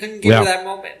interrupt. They couldn't give her that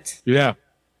moment. Yeah.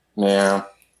 Yeah.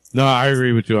 No, I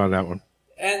agree with you on that one.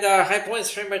 And high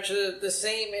points pretty much the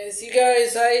same as you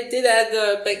guys. I did add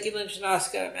the Becky Lynch and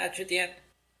Asuka match at the end.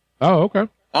 Oh, okay.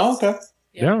 Oh, okay.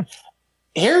 Yeah.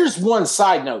 Here's one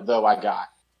side note, though, I got.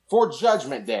 For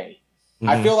Judgment Day,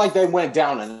 I feel like they went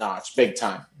down a notch big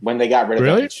time when they got rid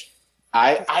of Edge.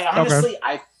 I honestly,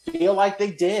 I feel like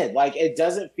they did. It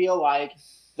doesn't feel like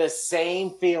the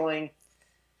same feeling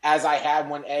as I had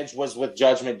when Edge was with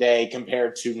Judgment Day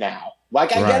compared to now. I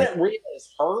get it, Rhea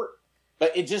is hurt,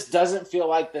 but it just doesn't feel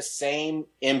like the same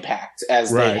impact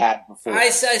as they had before. I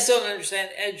still don't understand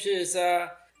Edge's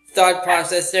thought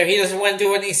process there. He doesn't want to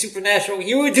do anything supernatural.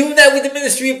 You were doing that with the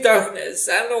Ministry of Darkness.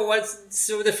 I don't know what's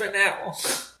so different now.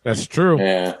 That's true.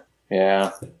 Yeah.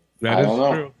 That is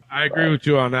true. I agree with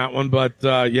you on that one, but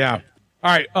yeah.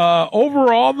 All right.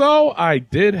 Overall, though, I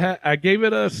gave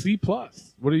it a C+. What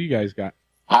do you guys got?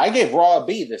 I gave Raw a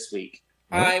B this week.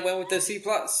 I went with the C+.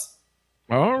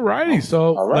 All righty.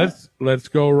 So let's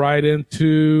go right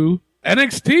into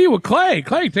NXT with Clay.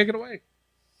 Clay, take it away.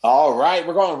 All right,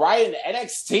 we're going right into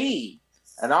NXT.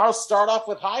 And I'll start off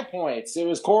with high points. It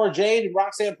was Cora Jade and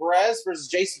Roxanne Perez versus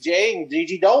JCJ and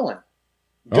Gigi Dolan.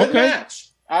 Good match.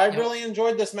 I really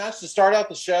enjoyed this match to start out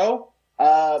the show.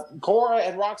 Cora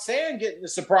and Roxanne getting a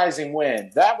surprising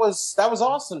win. That was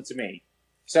awesome to me.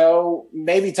 So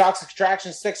maybe Toxic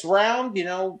Attraction sticks around.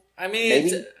 I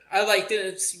mean, I liked it.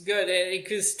 It's good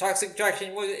because Toxic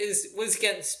Attraction was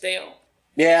getting stale.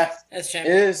 Yeah, as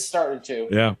champion. It is starting to.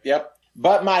 Yeah. Yep.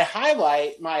 But my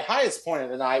highest point of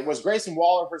the night was Grayson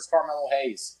Waller versus Carmelo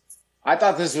Hayes. I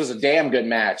thought this was a damn good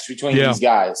match between these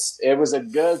guys. It was a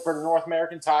good for the North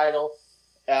American title.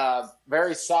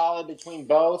 Very solid between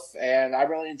both, and I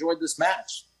really enjoyed this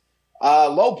match.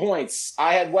 Low points.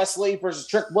 I had Wes Lee versus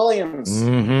Trick Williams.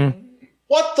 Mm-hmm.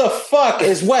 What the fuck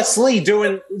is Wes Lee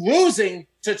doing losing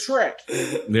to Trick?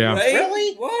 Yeah. Right?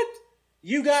 Really? What?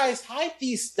 You guys hype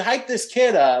this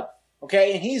kid up,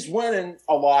 okay, and he's winning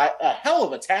a hell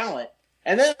of a talent.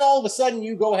 And then all of a sudden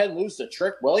you go ahead and lose to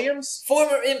Trick Williams?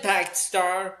 Former Impact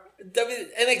star,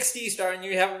 NXT star, and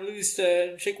you have him lose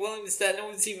to Trick Williams that no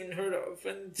one's even heard of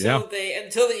until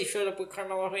they showed up with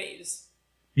Carmelo Hayes.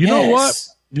 You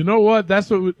know what?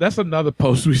 That's another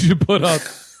post we should put up.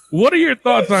 What are your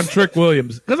thoughts on Trick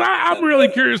Williams? Because I'm really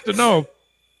curious to know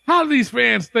how these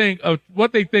fans think of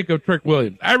what they think of Trick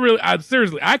Williams.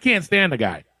 Seriously, I can't stand the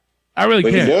guy. I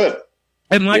really can't. Do it.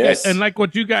 And like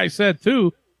what you guys said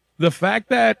too, the fact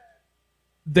that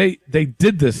they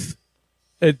did this,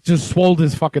 it just swelled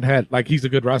his fucking head. Like he's a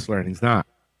good wrestler and he's not.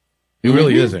 He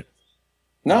really isn't.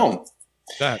 No.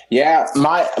 Yeah,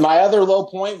 my other low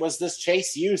point was this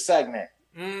Chase U segment.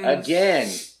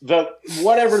 Again,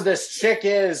 whatever this chick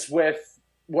is with,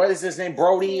 what is his name,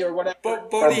 Brody or whatever?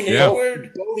 Bodie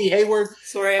Hayward. Bodie Hayward.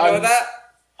 Sorry, I know that.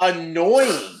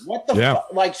 Annoying. What the fuck?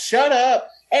 Like, shut up.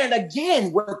 And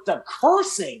again, with the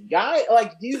cursing, guy,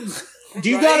 like, do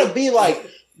you gotta be like,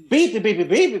 beep, beep, beep,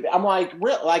 beep. I'm like,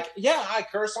 yeah, I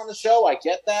curse on the show. I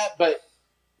get that. But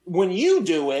when you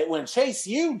do it, when Chase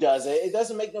U does it, it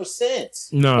doesn't make no sense.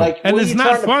 No. Like, and it's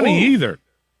not funny either.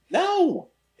 No.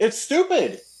 It's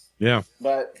stupid. Yeah.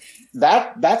 But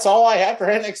that's all I have for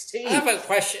NXT. I have a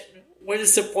question. What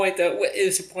is the point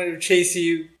of Chase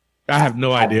U? I have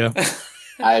no idea.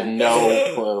 I have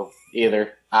no clue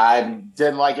either. I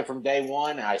didn't like it from day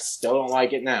one. I still don't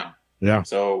like it now. Yeah.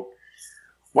 So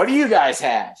what do you guys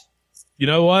have? You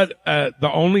know what?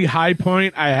 The only high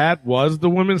point I had was the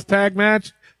women's tag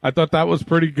match. I thought that was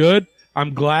pretty good.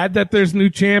 I'm glad that there's new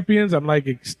champions. I'm like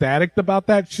ecstatic about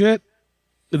that shit.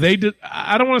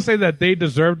 I don't want to say that they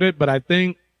deserved it, but I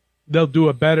think they'll do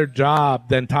a better job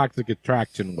than Toxic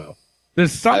Attraction will.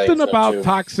 There's something about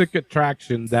Toxic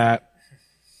Attraction that,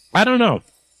 I don't know.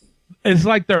 It's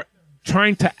like they're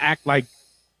trying to act like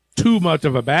too much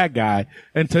of a bad guy.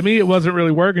 And to me, it wasn't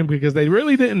really working because they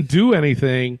really didn't do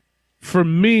anything for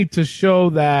me to show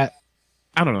that,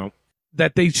 I don't know,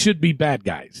 that they should be bad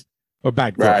guys or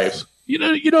bad girls. Right. You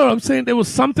know what I'm saying? There was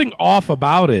something off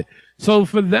about it. So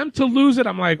for them to lose it,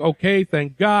 I'm like, okay,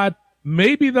 thank God.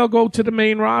 Maybe they'll go to the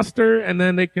main roster and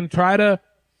then they can try to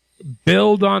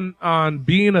build on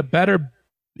being a better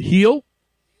heel.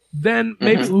 Then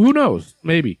maybe, who knows?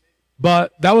 Maybe.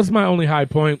 But that was my only high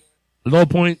point. Low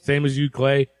point, same as you,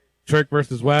 Clay. Trick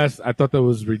versus West. I thought that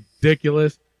was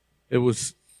ridiculous. It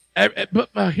was, but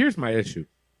here's my issue.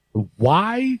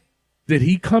 Why did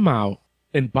he come out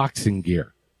in boxing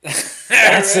gear?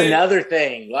 That's another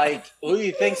thing. Like, who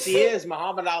he thinks he is,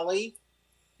 Muhammad Ali?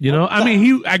 You know, I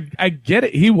mean, I get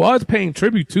it. He was paying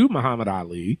tribute to Muhammad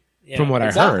Ali, from what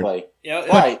I heard. Yeah,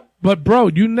 right. But bro,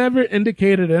 you never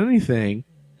indicated anything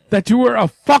that you were a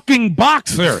fucking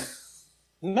boxer.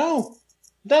 No.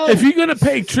 If you're gonna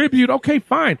pay tribute, okay,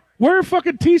 fine. Wear a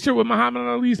fucking t-shirt with Muhammad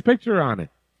Ali's picture on it.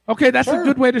 Okay, that's a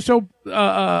good way to show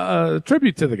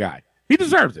tribute to the guy. He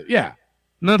deserves it. Yeah,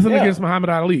 nothing against Muhammad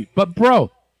Ali, but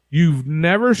bro, you've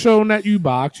never shown that you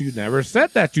box. You never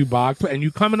said that you box, and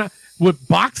you coming out with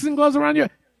boxing gloves around you.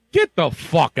 Get the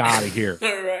fuck out of here.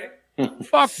 All right.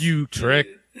 Fuck you, Trick.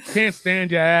 Can't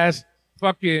stand your ass.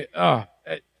 Fuck it.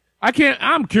 I can't.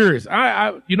 I'm curious.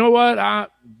 You know what? I'm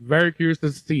very curious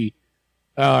to see,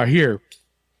 hear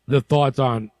the thoughts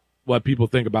on what people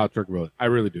think about Trick Williams. I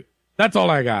really do. That's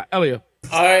all I got. Elio.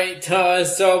 All right.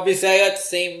 So basically, I got the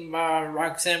same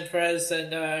Roxanne Perez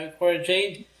and Cora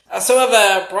Jade. I also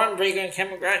have Braun Breaker and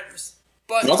Cameron Grimes.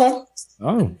 But the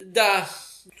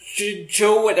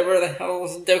Joe, whatever the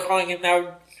hell they're calling him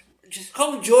now, just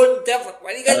call him Jordan Devlin.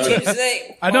 Why do you gotta change his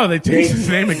name? I know, they changed his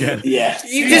name again. Yeah.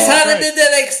 You just had it in the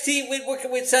NXT with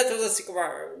working with Santos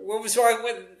Escobar. What was wrong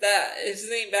with that? His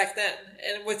name back then.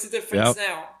 And what's the difference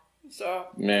now? So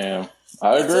yeah,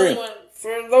 I agree. For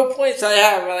low points, I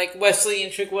have like Wesley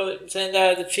and Trick Williams and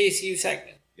the Chase U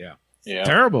segment. Yeah.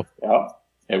 Terrible. Yeah,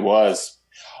 it was.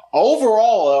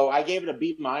 Overall, though, I gave it a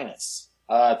B minus.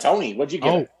 Tony, what'd you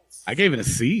give it? I gave it a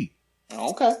C.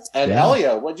 Okay. And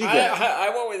Elio, what'd you give it?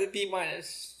 I went with a B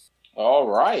minus. All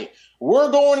right. We're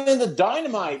going into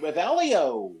Dynamite with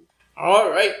Elio.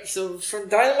 All right. So from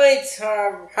Dynamite,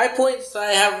 high points, I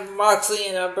have Moxley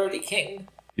and Brody King.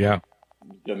 Yeah.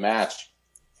 Good match.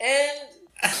 And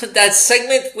that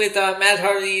segment with Matt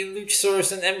Hardy,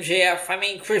 Luchasaurus, and MJF. I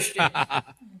mean, Christian.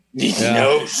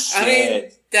 No shit. I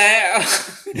mean,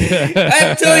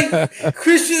 I'm telling you,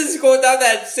 Christian's going down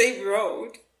that same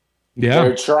road. Yeah.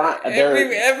 They're trying. Every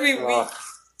week.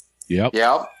 Yep.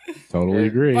 Totally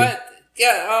agree. But,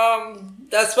 yeah,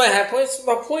 that's my high points.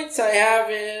 My points I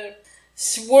have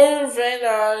Swerve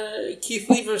and Keith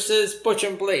Lee versus Butch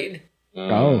and Blade.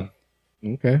 Oh.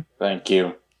 Okay. Thank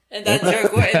you. And that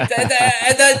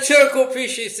Jericho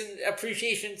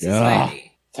Appreciation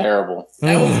Society. Terrible.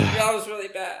 That was really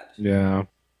bad. Yeah.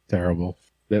 Terrible.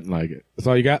 Didn't like it. That's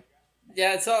all you got?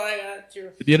 Yeah, that's all I got.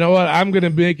 You know what? I'm going to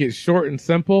make it short and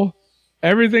simple.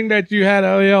 Everything that you had,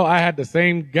 Elio, I had the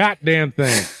same goddamn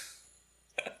thing.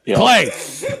 Clay.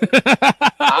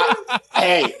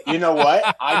 Hey, you know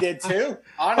what? I did too.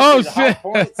 Honestly, high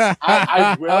points.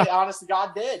 I really, honest to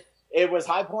God, did. It was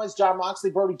high points, John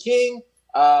Moxley, Brody King,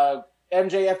 MJF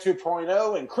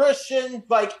 2.0, and Christian.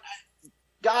 Like,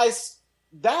 guys,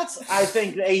 that's, I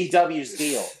think, AEW's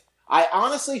deal. I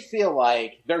honestly feel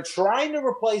like they're trying to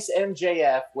replace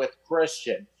MJF with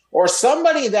Christian or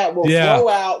somebody that will throw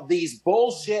out these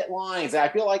bullshit lines. And I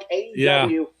feel like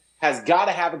AEW has got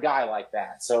to have a guy like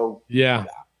that. So,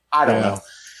 I don't know.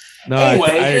 No, anyway,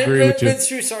 I agree with you. Vince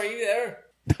Russo, are you there?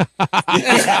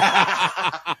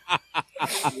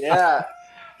 Yeah.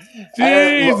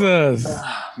 Jesus.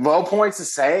 Low points the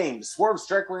same. Swerve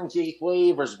Strickland, Keith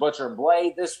Lee versus Butcher and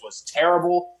Blade. This was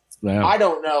terrible. Yeah. I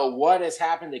don't know what has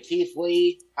happened to Keith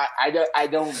Lee. I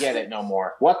don't get it no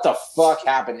more. What the fuck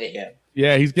happened to him?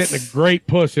 Yeah, he's getting a great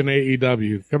push in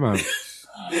AEW. Come on.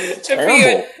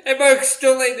 Terrible. And Mark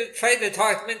Sterling tried to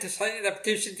talk him into signing the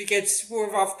petition to get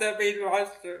Swerve off the main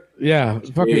roster. Yeah.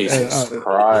 Fucking, Jesus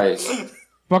Christ.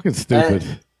 Fucking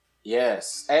stupid.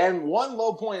 Yes. And one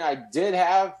low point I did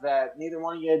have that neither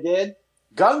one of you did.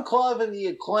 Gun Club and the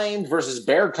Acclaimed versus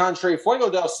Bear Country,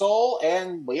 Fuego del Sol,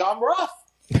 and Leon Ruff.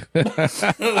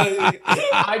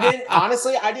 I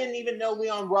didn't even know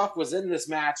Leon Ruff was in this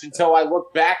match until I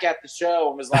looked back at the show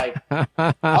and was like,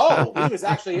 oh, he was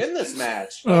actually in this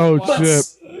match.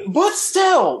 Shit. But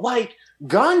still, like,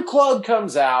 Gun Club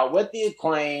comes out with the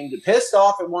Acclaimed, pissed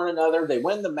off at one another. They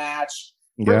win the match.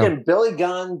 Freaking Billy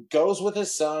Gunn goes with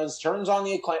his sons, turns on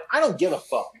the Acclaimed. I don't give a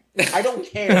fuck. I don't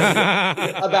care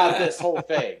about this whole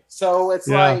thing. So it's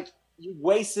like, you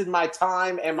wasted my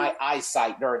time and my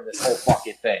eyesight during this whole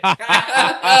fucking thing.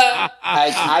 I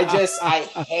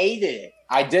hated it.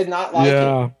 I did not like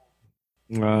it.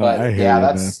 But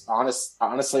that's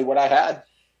honestly what I had.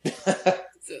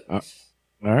 All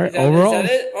right. Is that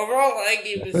it? Overall, I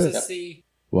gave it a C.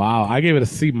 Wow, I gave it a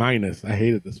C minus. I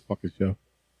hated this fucking show.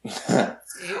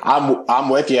 I'm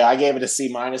with you. I gave it a C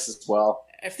minus as well.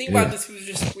 I think about this was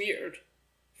just weird.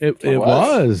 It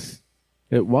was.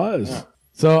 Yeah.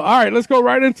 So, all right, let's go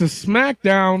right into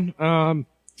SmackDown.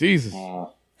 Jesus.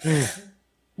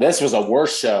 This was a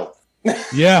worse show.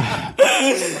 Yeah.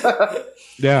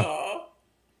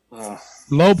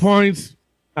 Low points.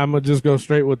 I'm going to just go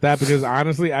straight with that because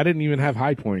honestly, I didn't even have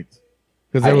high points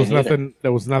because there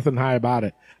was nothing high about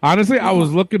it. Honestly, I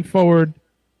was looking forward.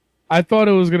 I thought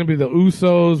it was going to be the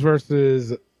Usos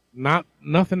versus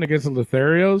nothing against the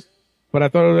Lotharios, but I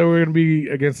thought they were going to be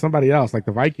against somebody else, like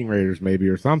the Viking Raiders maybe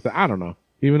or something. I don't know.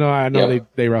 Even though I know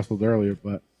they wrestled earlier,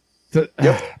 but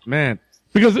man,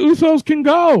 because the Usos can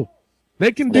go.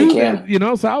 They can do that, you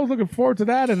know, so I was looking forward to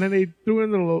that. And then they threw in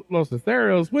the Los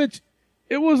Lotharios, which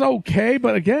it was okay.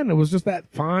 But again, it was just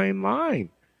that fine line.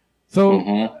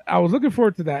 So I was looking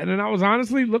forward to that. And then I was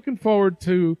honestly looking forward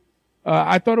to,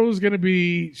 I thought it was going to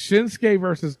be Shinsuke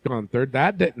versus Gunther.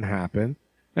 That didn't happen.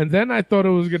 And then I thought it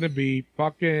was going to be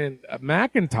fucking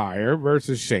McIntyre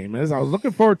versus Sheamus. I was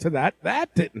looking forward to that.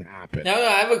 That didn't happen. No,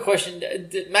 I have a question.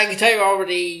 McIntyre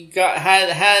already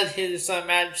had his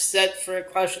match set for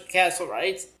Clash at the Castle,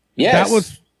 right? Yes.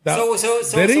 So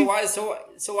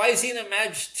why is he in a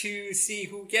match to see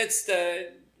who gets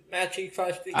the match in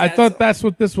Clash at the Castle? I thought that's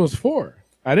what this was for.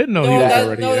 I didn't know he was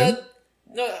already in.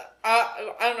 I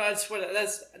don't know.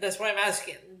 That's what I'm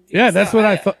asking. Yeah, that's what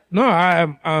I thought. No,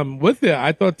 I'm with you.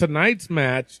 I thought tonight's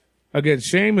match against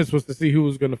Sheamus was to see who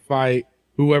was going to fight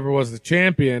whoever was the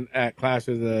champion at Clash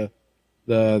of the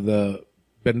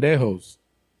Pendejos.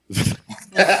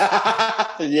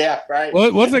 Yeah, right.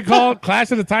 What's it called?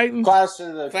 Clash of the Titans? Clash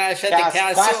at the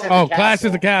Castle. Clash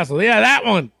of the Castle. Yeah, that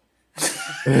one.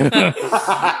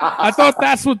 I thought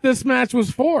that's what this match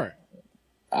was for.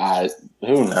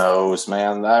 Who knows,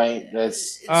 man? I mean,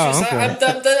 that's. Okay. I'm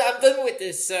done with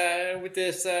this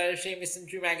Sheamus and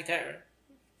Drew McIntyre.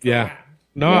 Yeah.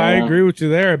 No, I agree with you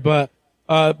there, but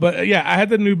yeah, I had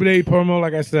the New Day promo,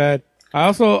 like I said. I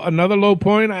also, another low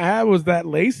point I had was that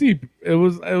Lacey. It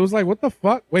was like, what the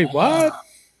fuck? Wait, what?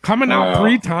 Coming out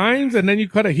 3 times, and then you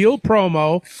cut a heel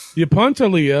promo, you punch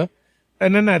Aaliyah,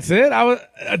 and then that's it.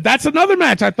 That's another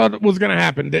match I thought was gonna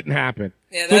happen, didn't happen.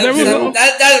 Yeah, So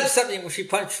that upset me when she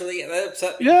punched Aaliyah. That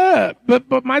upset me. Yeah,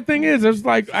 but my thing is, it's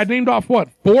like I named off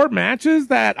 4 matches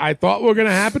that I thought were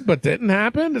gonna happen but didn't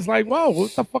happen. It's like, whoa,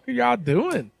 what the fuck are y'all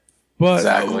doing? But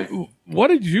Exactly. What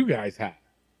did you guys have?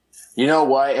 You know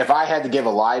what? If I had to give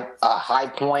a high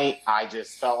point, I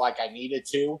just felt like I needed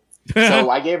to. So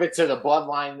I gave it to the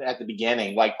Bloodline at the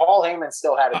beginning. Like Paul Heyman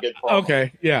still had a good promo.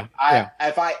 Okay, yeah.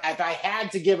 If I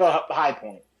had to give a high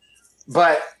point,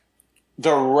 but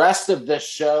the rest of the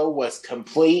show was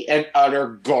complete and utter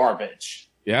garbage.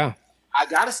 Yeah. I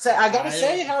gotta say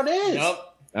how it is. Nope.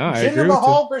 Oh, I Jinder agree with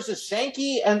Mahal versus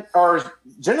Shanky or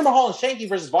Jinder Mahal and Shanky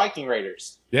versus Viking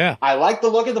Raiders. Yeah. I like the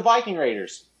look of the Viking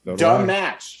Raiders. So do Dumb I.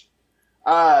 match.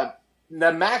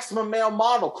 The maximum male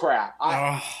model crap.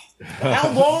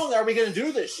 How long are we going to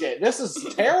do this shit? This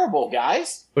is terrible,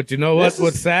 guys. But you know what? This is-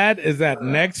 What's sad is that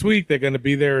next week they're going to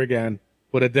be there again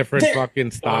with a different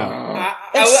fucking style.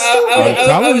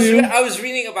 I was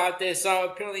reading about this.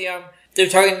 Apparently, they're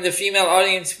talking to the female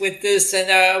audience with this,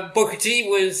 and Booker T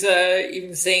was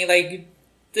even saying like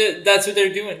that's what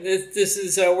they're doing. This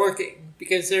is working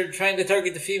because they're trying to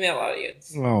target the female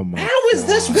audience. Oh my! How is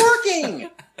this working?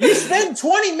 You spend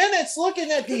 20 minutes looking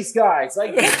at these guys.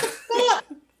 Like, what the fuck?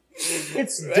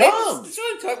 It's Right? dumb. That's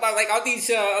what I'm talking about. Like all these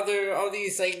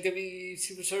like WWE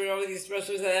Superstar, all these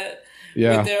wrestlers that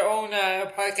with their own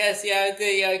podcast. Yeah,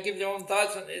 they give their own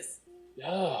thoughts on this.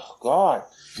 Oh God!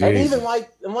 Jeez. And even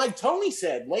like Tony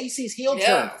said, Lacey's heel Yeah.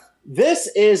 turn. This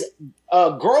is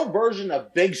a girl version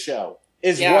of Big Show.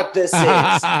 Is Yeah. what this is.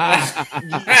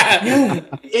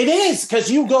 It is because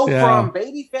you go from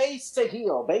babyface to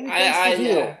heel, babyface to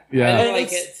heel. Yeah. I And don't like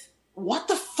it's- it. What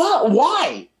the fuck?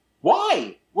 Why?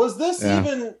 Why was this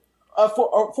even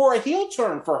for a heel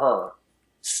turn for her?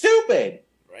 Stupid.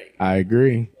 Right. I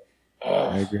agree.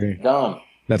 I agree. Dumb.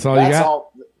 That's all That's you got.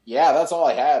 all. Yeah, that's all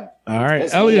I had. All right,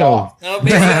 Pissed me Elio. off. No,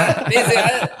 basically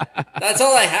that's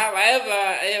all I have. I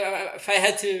have if I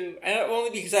had to, only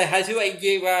because I had to, I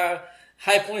gave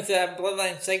high points to that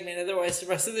Bloodline segment. Otherwise, the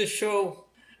rest of the show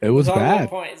It was all low bad.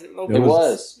 points. Low It points.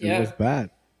 was. It Yeah. was bad.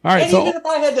 All right, And so even if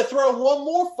I had to throw one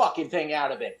more fucking thing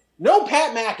out of it, no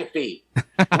Pat McAfee.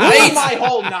 Ruined my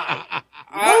whole night.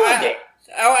 Ruined it.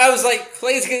 I was like,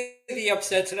 Clay's gonna be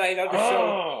upset tonight on the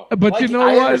show. but you know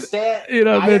I what? understand- You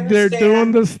know I they're doing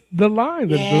understand. the line.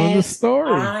 They're doing the Yes,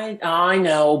 story. I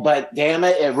know, but damn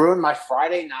it, it ruined my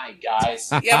Friday night,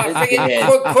 guys. Yeah, It but did.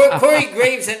 freaking Corey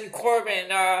Graves and Corbin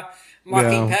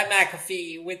mocking Yeah. Pat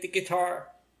McAfee with the guitar.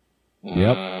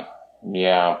 Yep.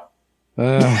 Yeah.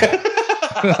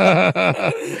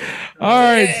 All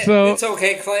right, so It's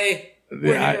okay, Clay.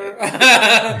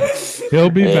 yeah, he'll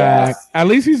be Yeah. back. At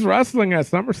least he's wrestling at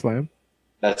SummerSlam.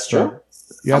 That's true.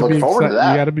 You I'm gotta be looking forward to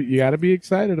that. You gotta be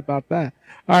excited about that.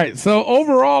 All right. So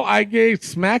overall, I gave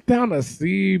SmackDown a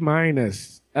C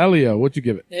minus. Elio, what'd you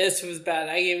give it? This was bad.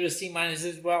 I gave it a C minus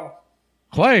as well.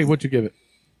 Clay, what'd you give it?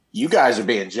 You guys are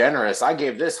being generous. I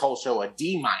gave this whole show a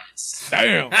D minus.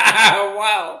 Damn.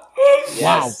 Wow.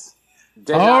 Yes.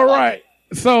 Did not All like right.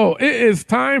 it. So it is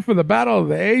time for the Battle of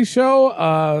the A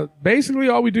show. Basically,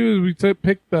 all we do is we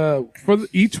pick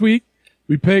each week.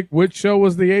 We pick which show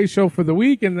was the A show for the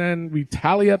week, and then we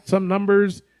tally up some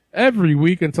numbers every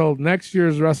week until next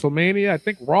year's WrestleMania. I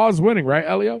think Raw's winning, right,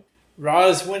 Elio? Raw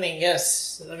is winning,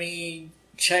 yes. Let me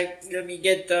check. Let me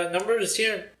get the numbers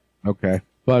here. Okay.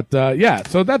 But yeah,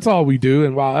 so that's all we do.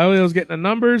 And while Elio's getting the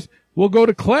numbers, we'll go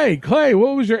to Clay. Clay,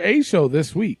 what was your A show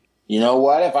this week? You know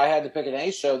what? If I had to pick an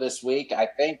A show this week, I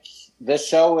think this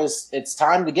show it's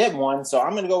time to get one. So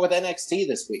I'm going to go with NXT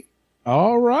this week.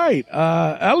 All right.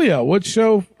 Elio, what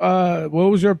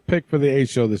was your pick for the A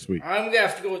show this week? I'm going to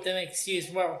have to go with NXT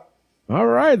as well. All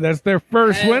right. That's their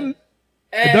first win. It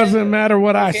And- doesn't matter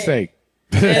what I okay. say.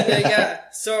 And yeah,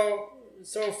 so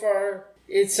far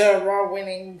it's Raw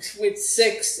winning with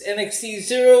 6, NXT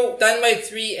 0, Dynamite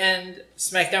 3, and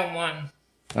SmackDown 1.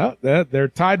 Oh, they're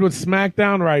tied with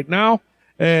SmackDown right now.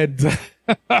 And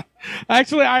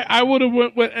actually, I would have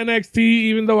went with NXT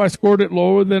even though I scored it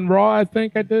lower than Raw. I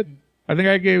think I did. I think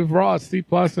I gave Raw a C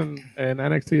plus and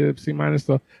NXT a C minus.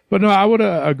 So, but no, I would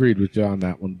have agreed with you on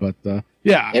that one. But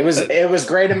yeah, it was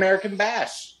Great American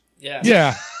Bash.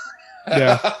 Yeah.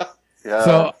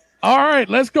 So, all right,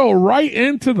 let's go right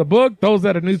into the book. Those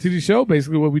that are new to the show,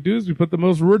 basically what we do is we put the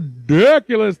most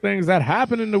ridiculous things that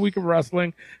happen in the week of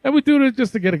wrestling, and we do it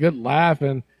just to get a good laugh.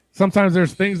 And sometimes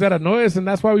there's things that annoy us, and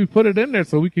that's why we put it in there,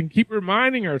 so we can keep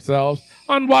reminding ourselves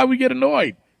on why we get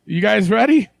annoyed. You guys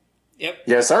ready? Yep.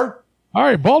 Yes, sir. All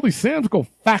right, Baldy Sam's, go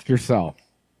fuck yourself.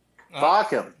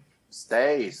 Fuck him.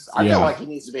 Stays. I feel like he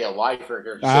needs to be a lifer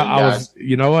here.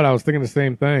 You know what? I was thinking the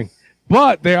same thing.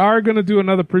 But they are going to do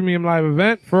another premium live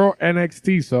event for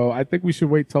NXT, so I think we should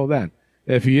wait till then.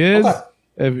 If he is,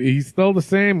 if he's still the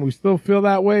same, we still feel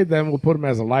that way, then we'll put him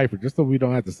as a lifer, just so we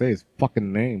don't have to say his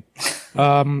fucking name.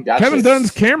 Kevin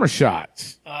Dunn's camera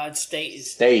shots. It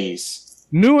stays. Stays.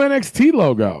 New NXT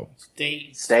logo.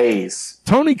 Stays.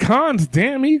 Tony Khan's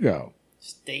damn ego.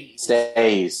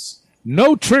 Stays.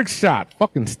 No trick shot.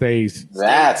 Fucking stays.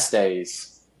 That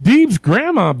stays. Deeb's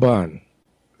grandma bun.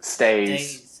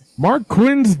 Stays. Mark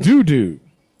Quinn's doo-doo.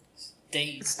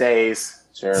 Stays.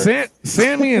 Sure.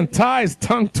 Sammy and Ty's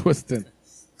tongue twisting.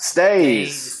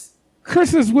 Stays.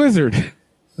 Chris's wizard.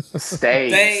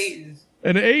 Stays.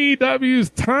 And AEW's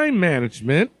time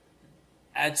management.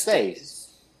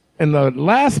 Stays. And the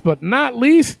last but not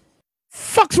least,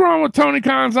 fuck's wrong with Tony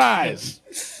Khan's eyes?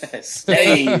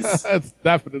 Stays. That's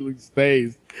definitely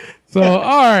stays. So,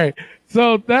 all right.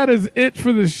 So that is it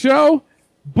for the show.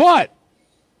 But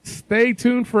stay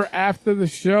tuned for after the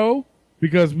show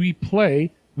because we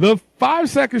play the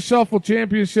 5-Second Shuffle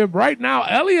Championship. Right now,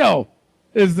 Elio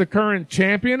is the current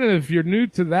champion. And if you're new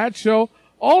to that show,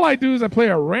 all I do is I play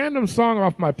a random song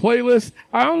off my playlist.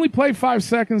 I only play 5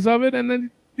 seconds of it. And then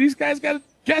these guys got to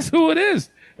guess who it is.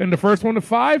 And the first one to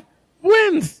 5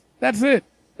 wins. That's it.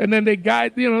 And then they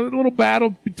guide, a little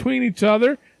battle between each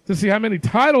other to see how many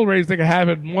title reigns they can have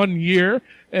in 1 year.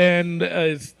 And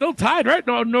it's still tied, right?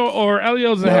 No, or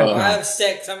Elio's ahead. I have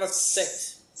 6. I'm up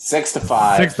 6.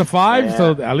 6-5. 6-5. Yeah.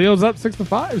 So Elio's up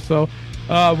 6-5. So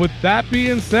with that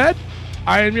being said,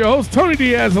 I am your host, Tony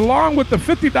Diaz, along with the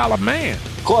 $50 man,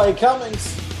 Clay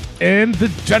Cummings, and the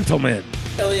gentleman,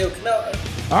 Elio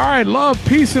Canoa. All right, love,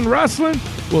 peace, and wrestling.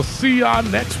 We'll see y'all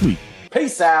next week.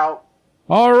 Peace out.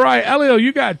 All right, Elio,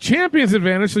 you got champion's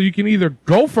advantage, so you can either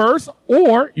go first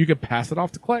or you can pass it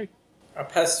off to Clay. I'll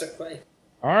pass to Clay.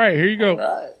 All right, here you go. All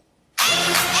right.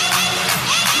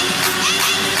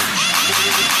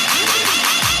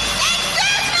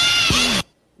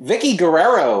 Vicky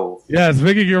Guerrero. Yes,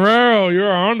 Vicky Guerrero.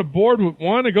 You're on the board with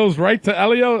one. It goes right to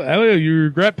Elio. Elio, you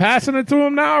regret passing it to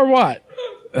him now or what?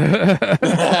 I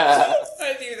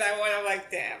knew that one. I'm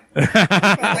like, damn.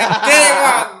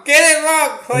 Get it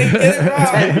wrong, Clay. Get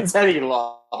it wrong. Teddy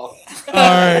Law. All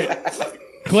right.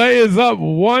 Clay is up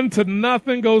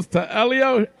 1-0. Goes to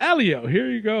Elio. Elio, here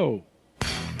you go.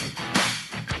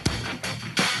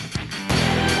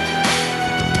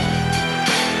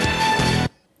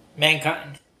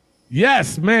 Mankind.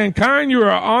 Yes, Mankind, you are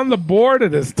on the board.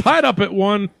 It is tied up at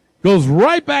 1. Goes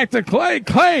right back to Clay.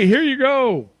 Clay, here you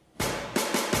go.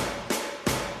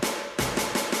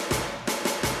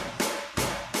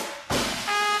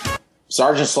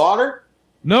 Sergeant Slaughter?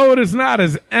 No, it is not.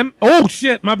 It's Oh,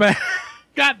 shit, my bad.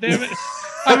 God damn it.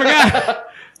 I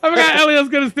forgot Elio's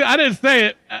going to steal. I didn't say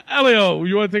it. Elio,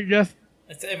 you want to take a guess?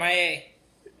 It's MIA.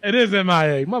 It is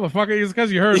MIA. Motherfucker, it's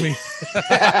because you heard me.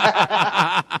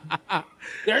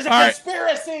 There's a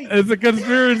conspiracy. It's a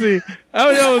conspiracy.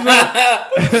 Elio is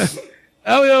up.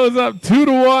 Elio is up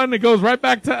 2-1. It goes right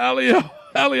back to Elio.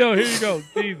 Elio, here you go.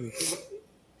 Jesus.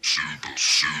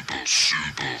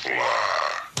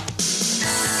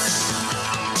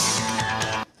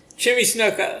 Jimmy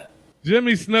Snuka.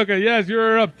 Jimmy Snuka, yes,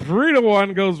 you're up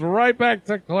 3-1. Goes right back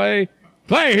to Clay.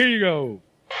 Clay, here you go.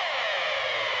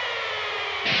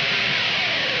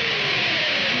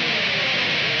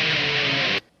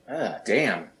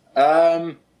 Damn.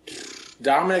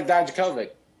 Dominic Dijakovic.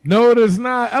 No, it is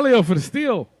not. Elio for the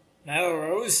steal. Nyla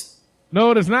Rose. No,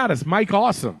 it is not. It's Mike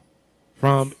Awesome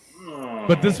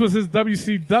but this was his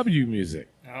WCW music.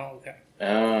 Oh, okay.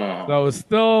 Oh. So it's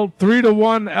still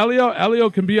 3-1 Elio. Elio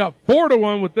can be up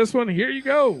 4-1 with this one. Here you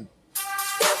go. You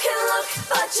can look,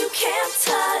 but you can't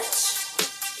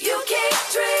touch. You keep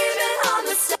dreaming on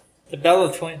the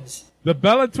Bella Twins. The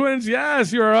Bella Twins,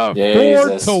 yes, you're up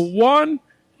Jesus. 4-1.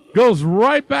 Goes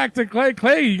right back to Clay.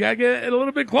 Clay, you gotta get a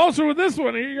little bit closer with this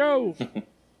one. Here you go.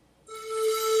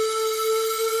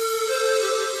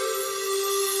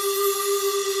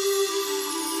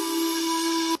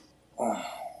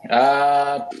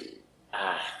 I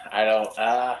don't.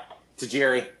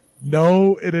 Tajiri.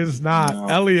 No, it is not. No.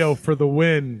 Elio for the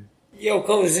win.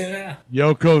 Yokozuna.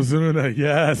 Yokozuna,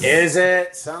 yes. Is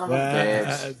it? Son of a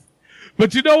Yes. bitch.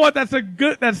 But you know what? That's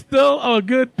still a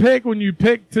good pick when you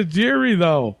pick Tajiri,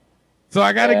 though. So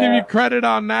I got to give you credit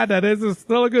on that. That is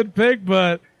still a good pick,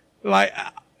 but like,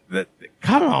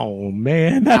 come on,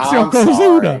 man. That's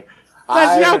Yokozuna.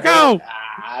 That's Yoko.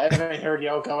 I haven't heard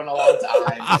Yoko in a long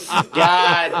time.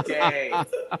 God dang.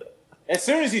 As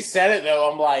soon as you said it,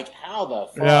 though, I'm like, how the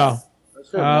fuck? Yeah. I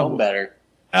should have known better.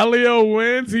 Elio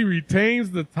wins. He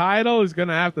retains the title. He's going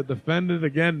to have to defend it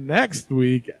again next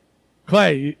week.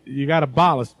 Clay, you got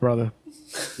abolished, brother.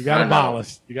 You got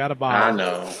abolished. You got abolished. I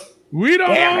know. We don't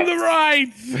Damn own it. the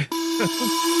rights.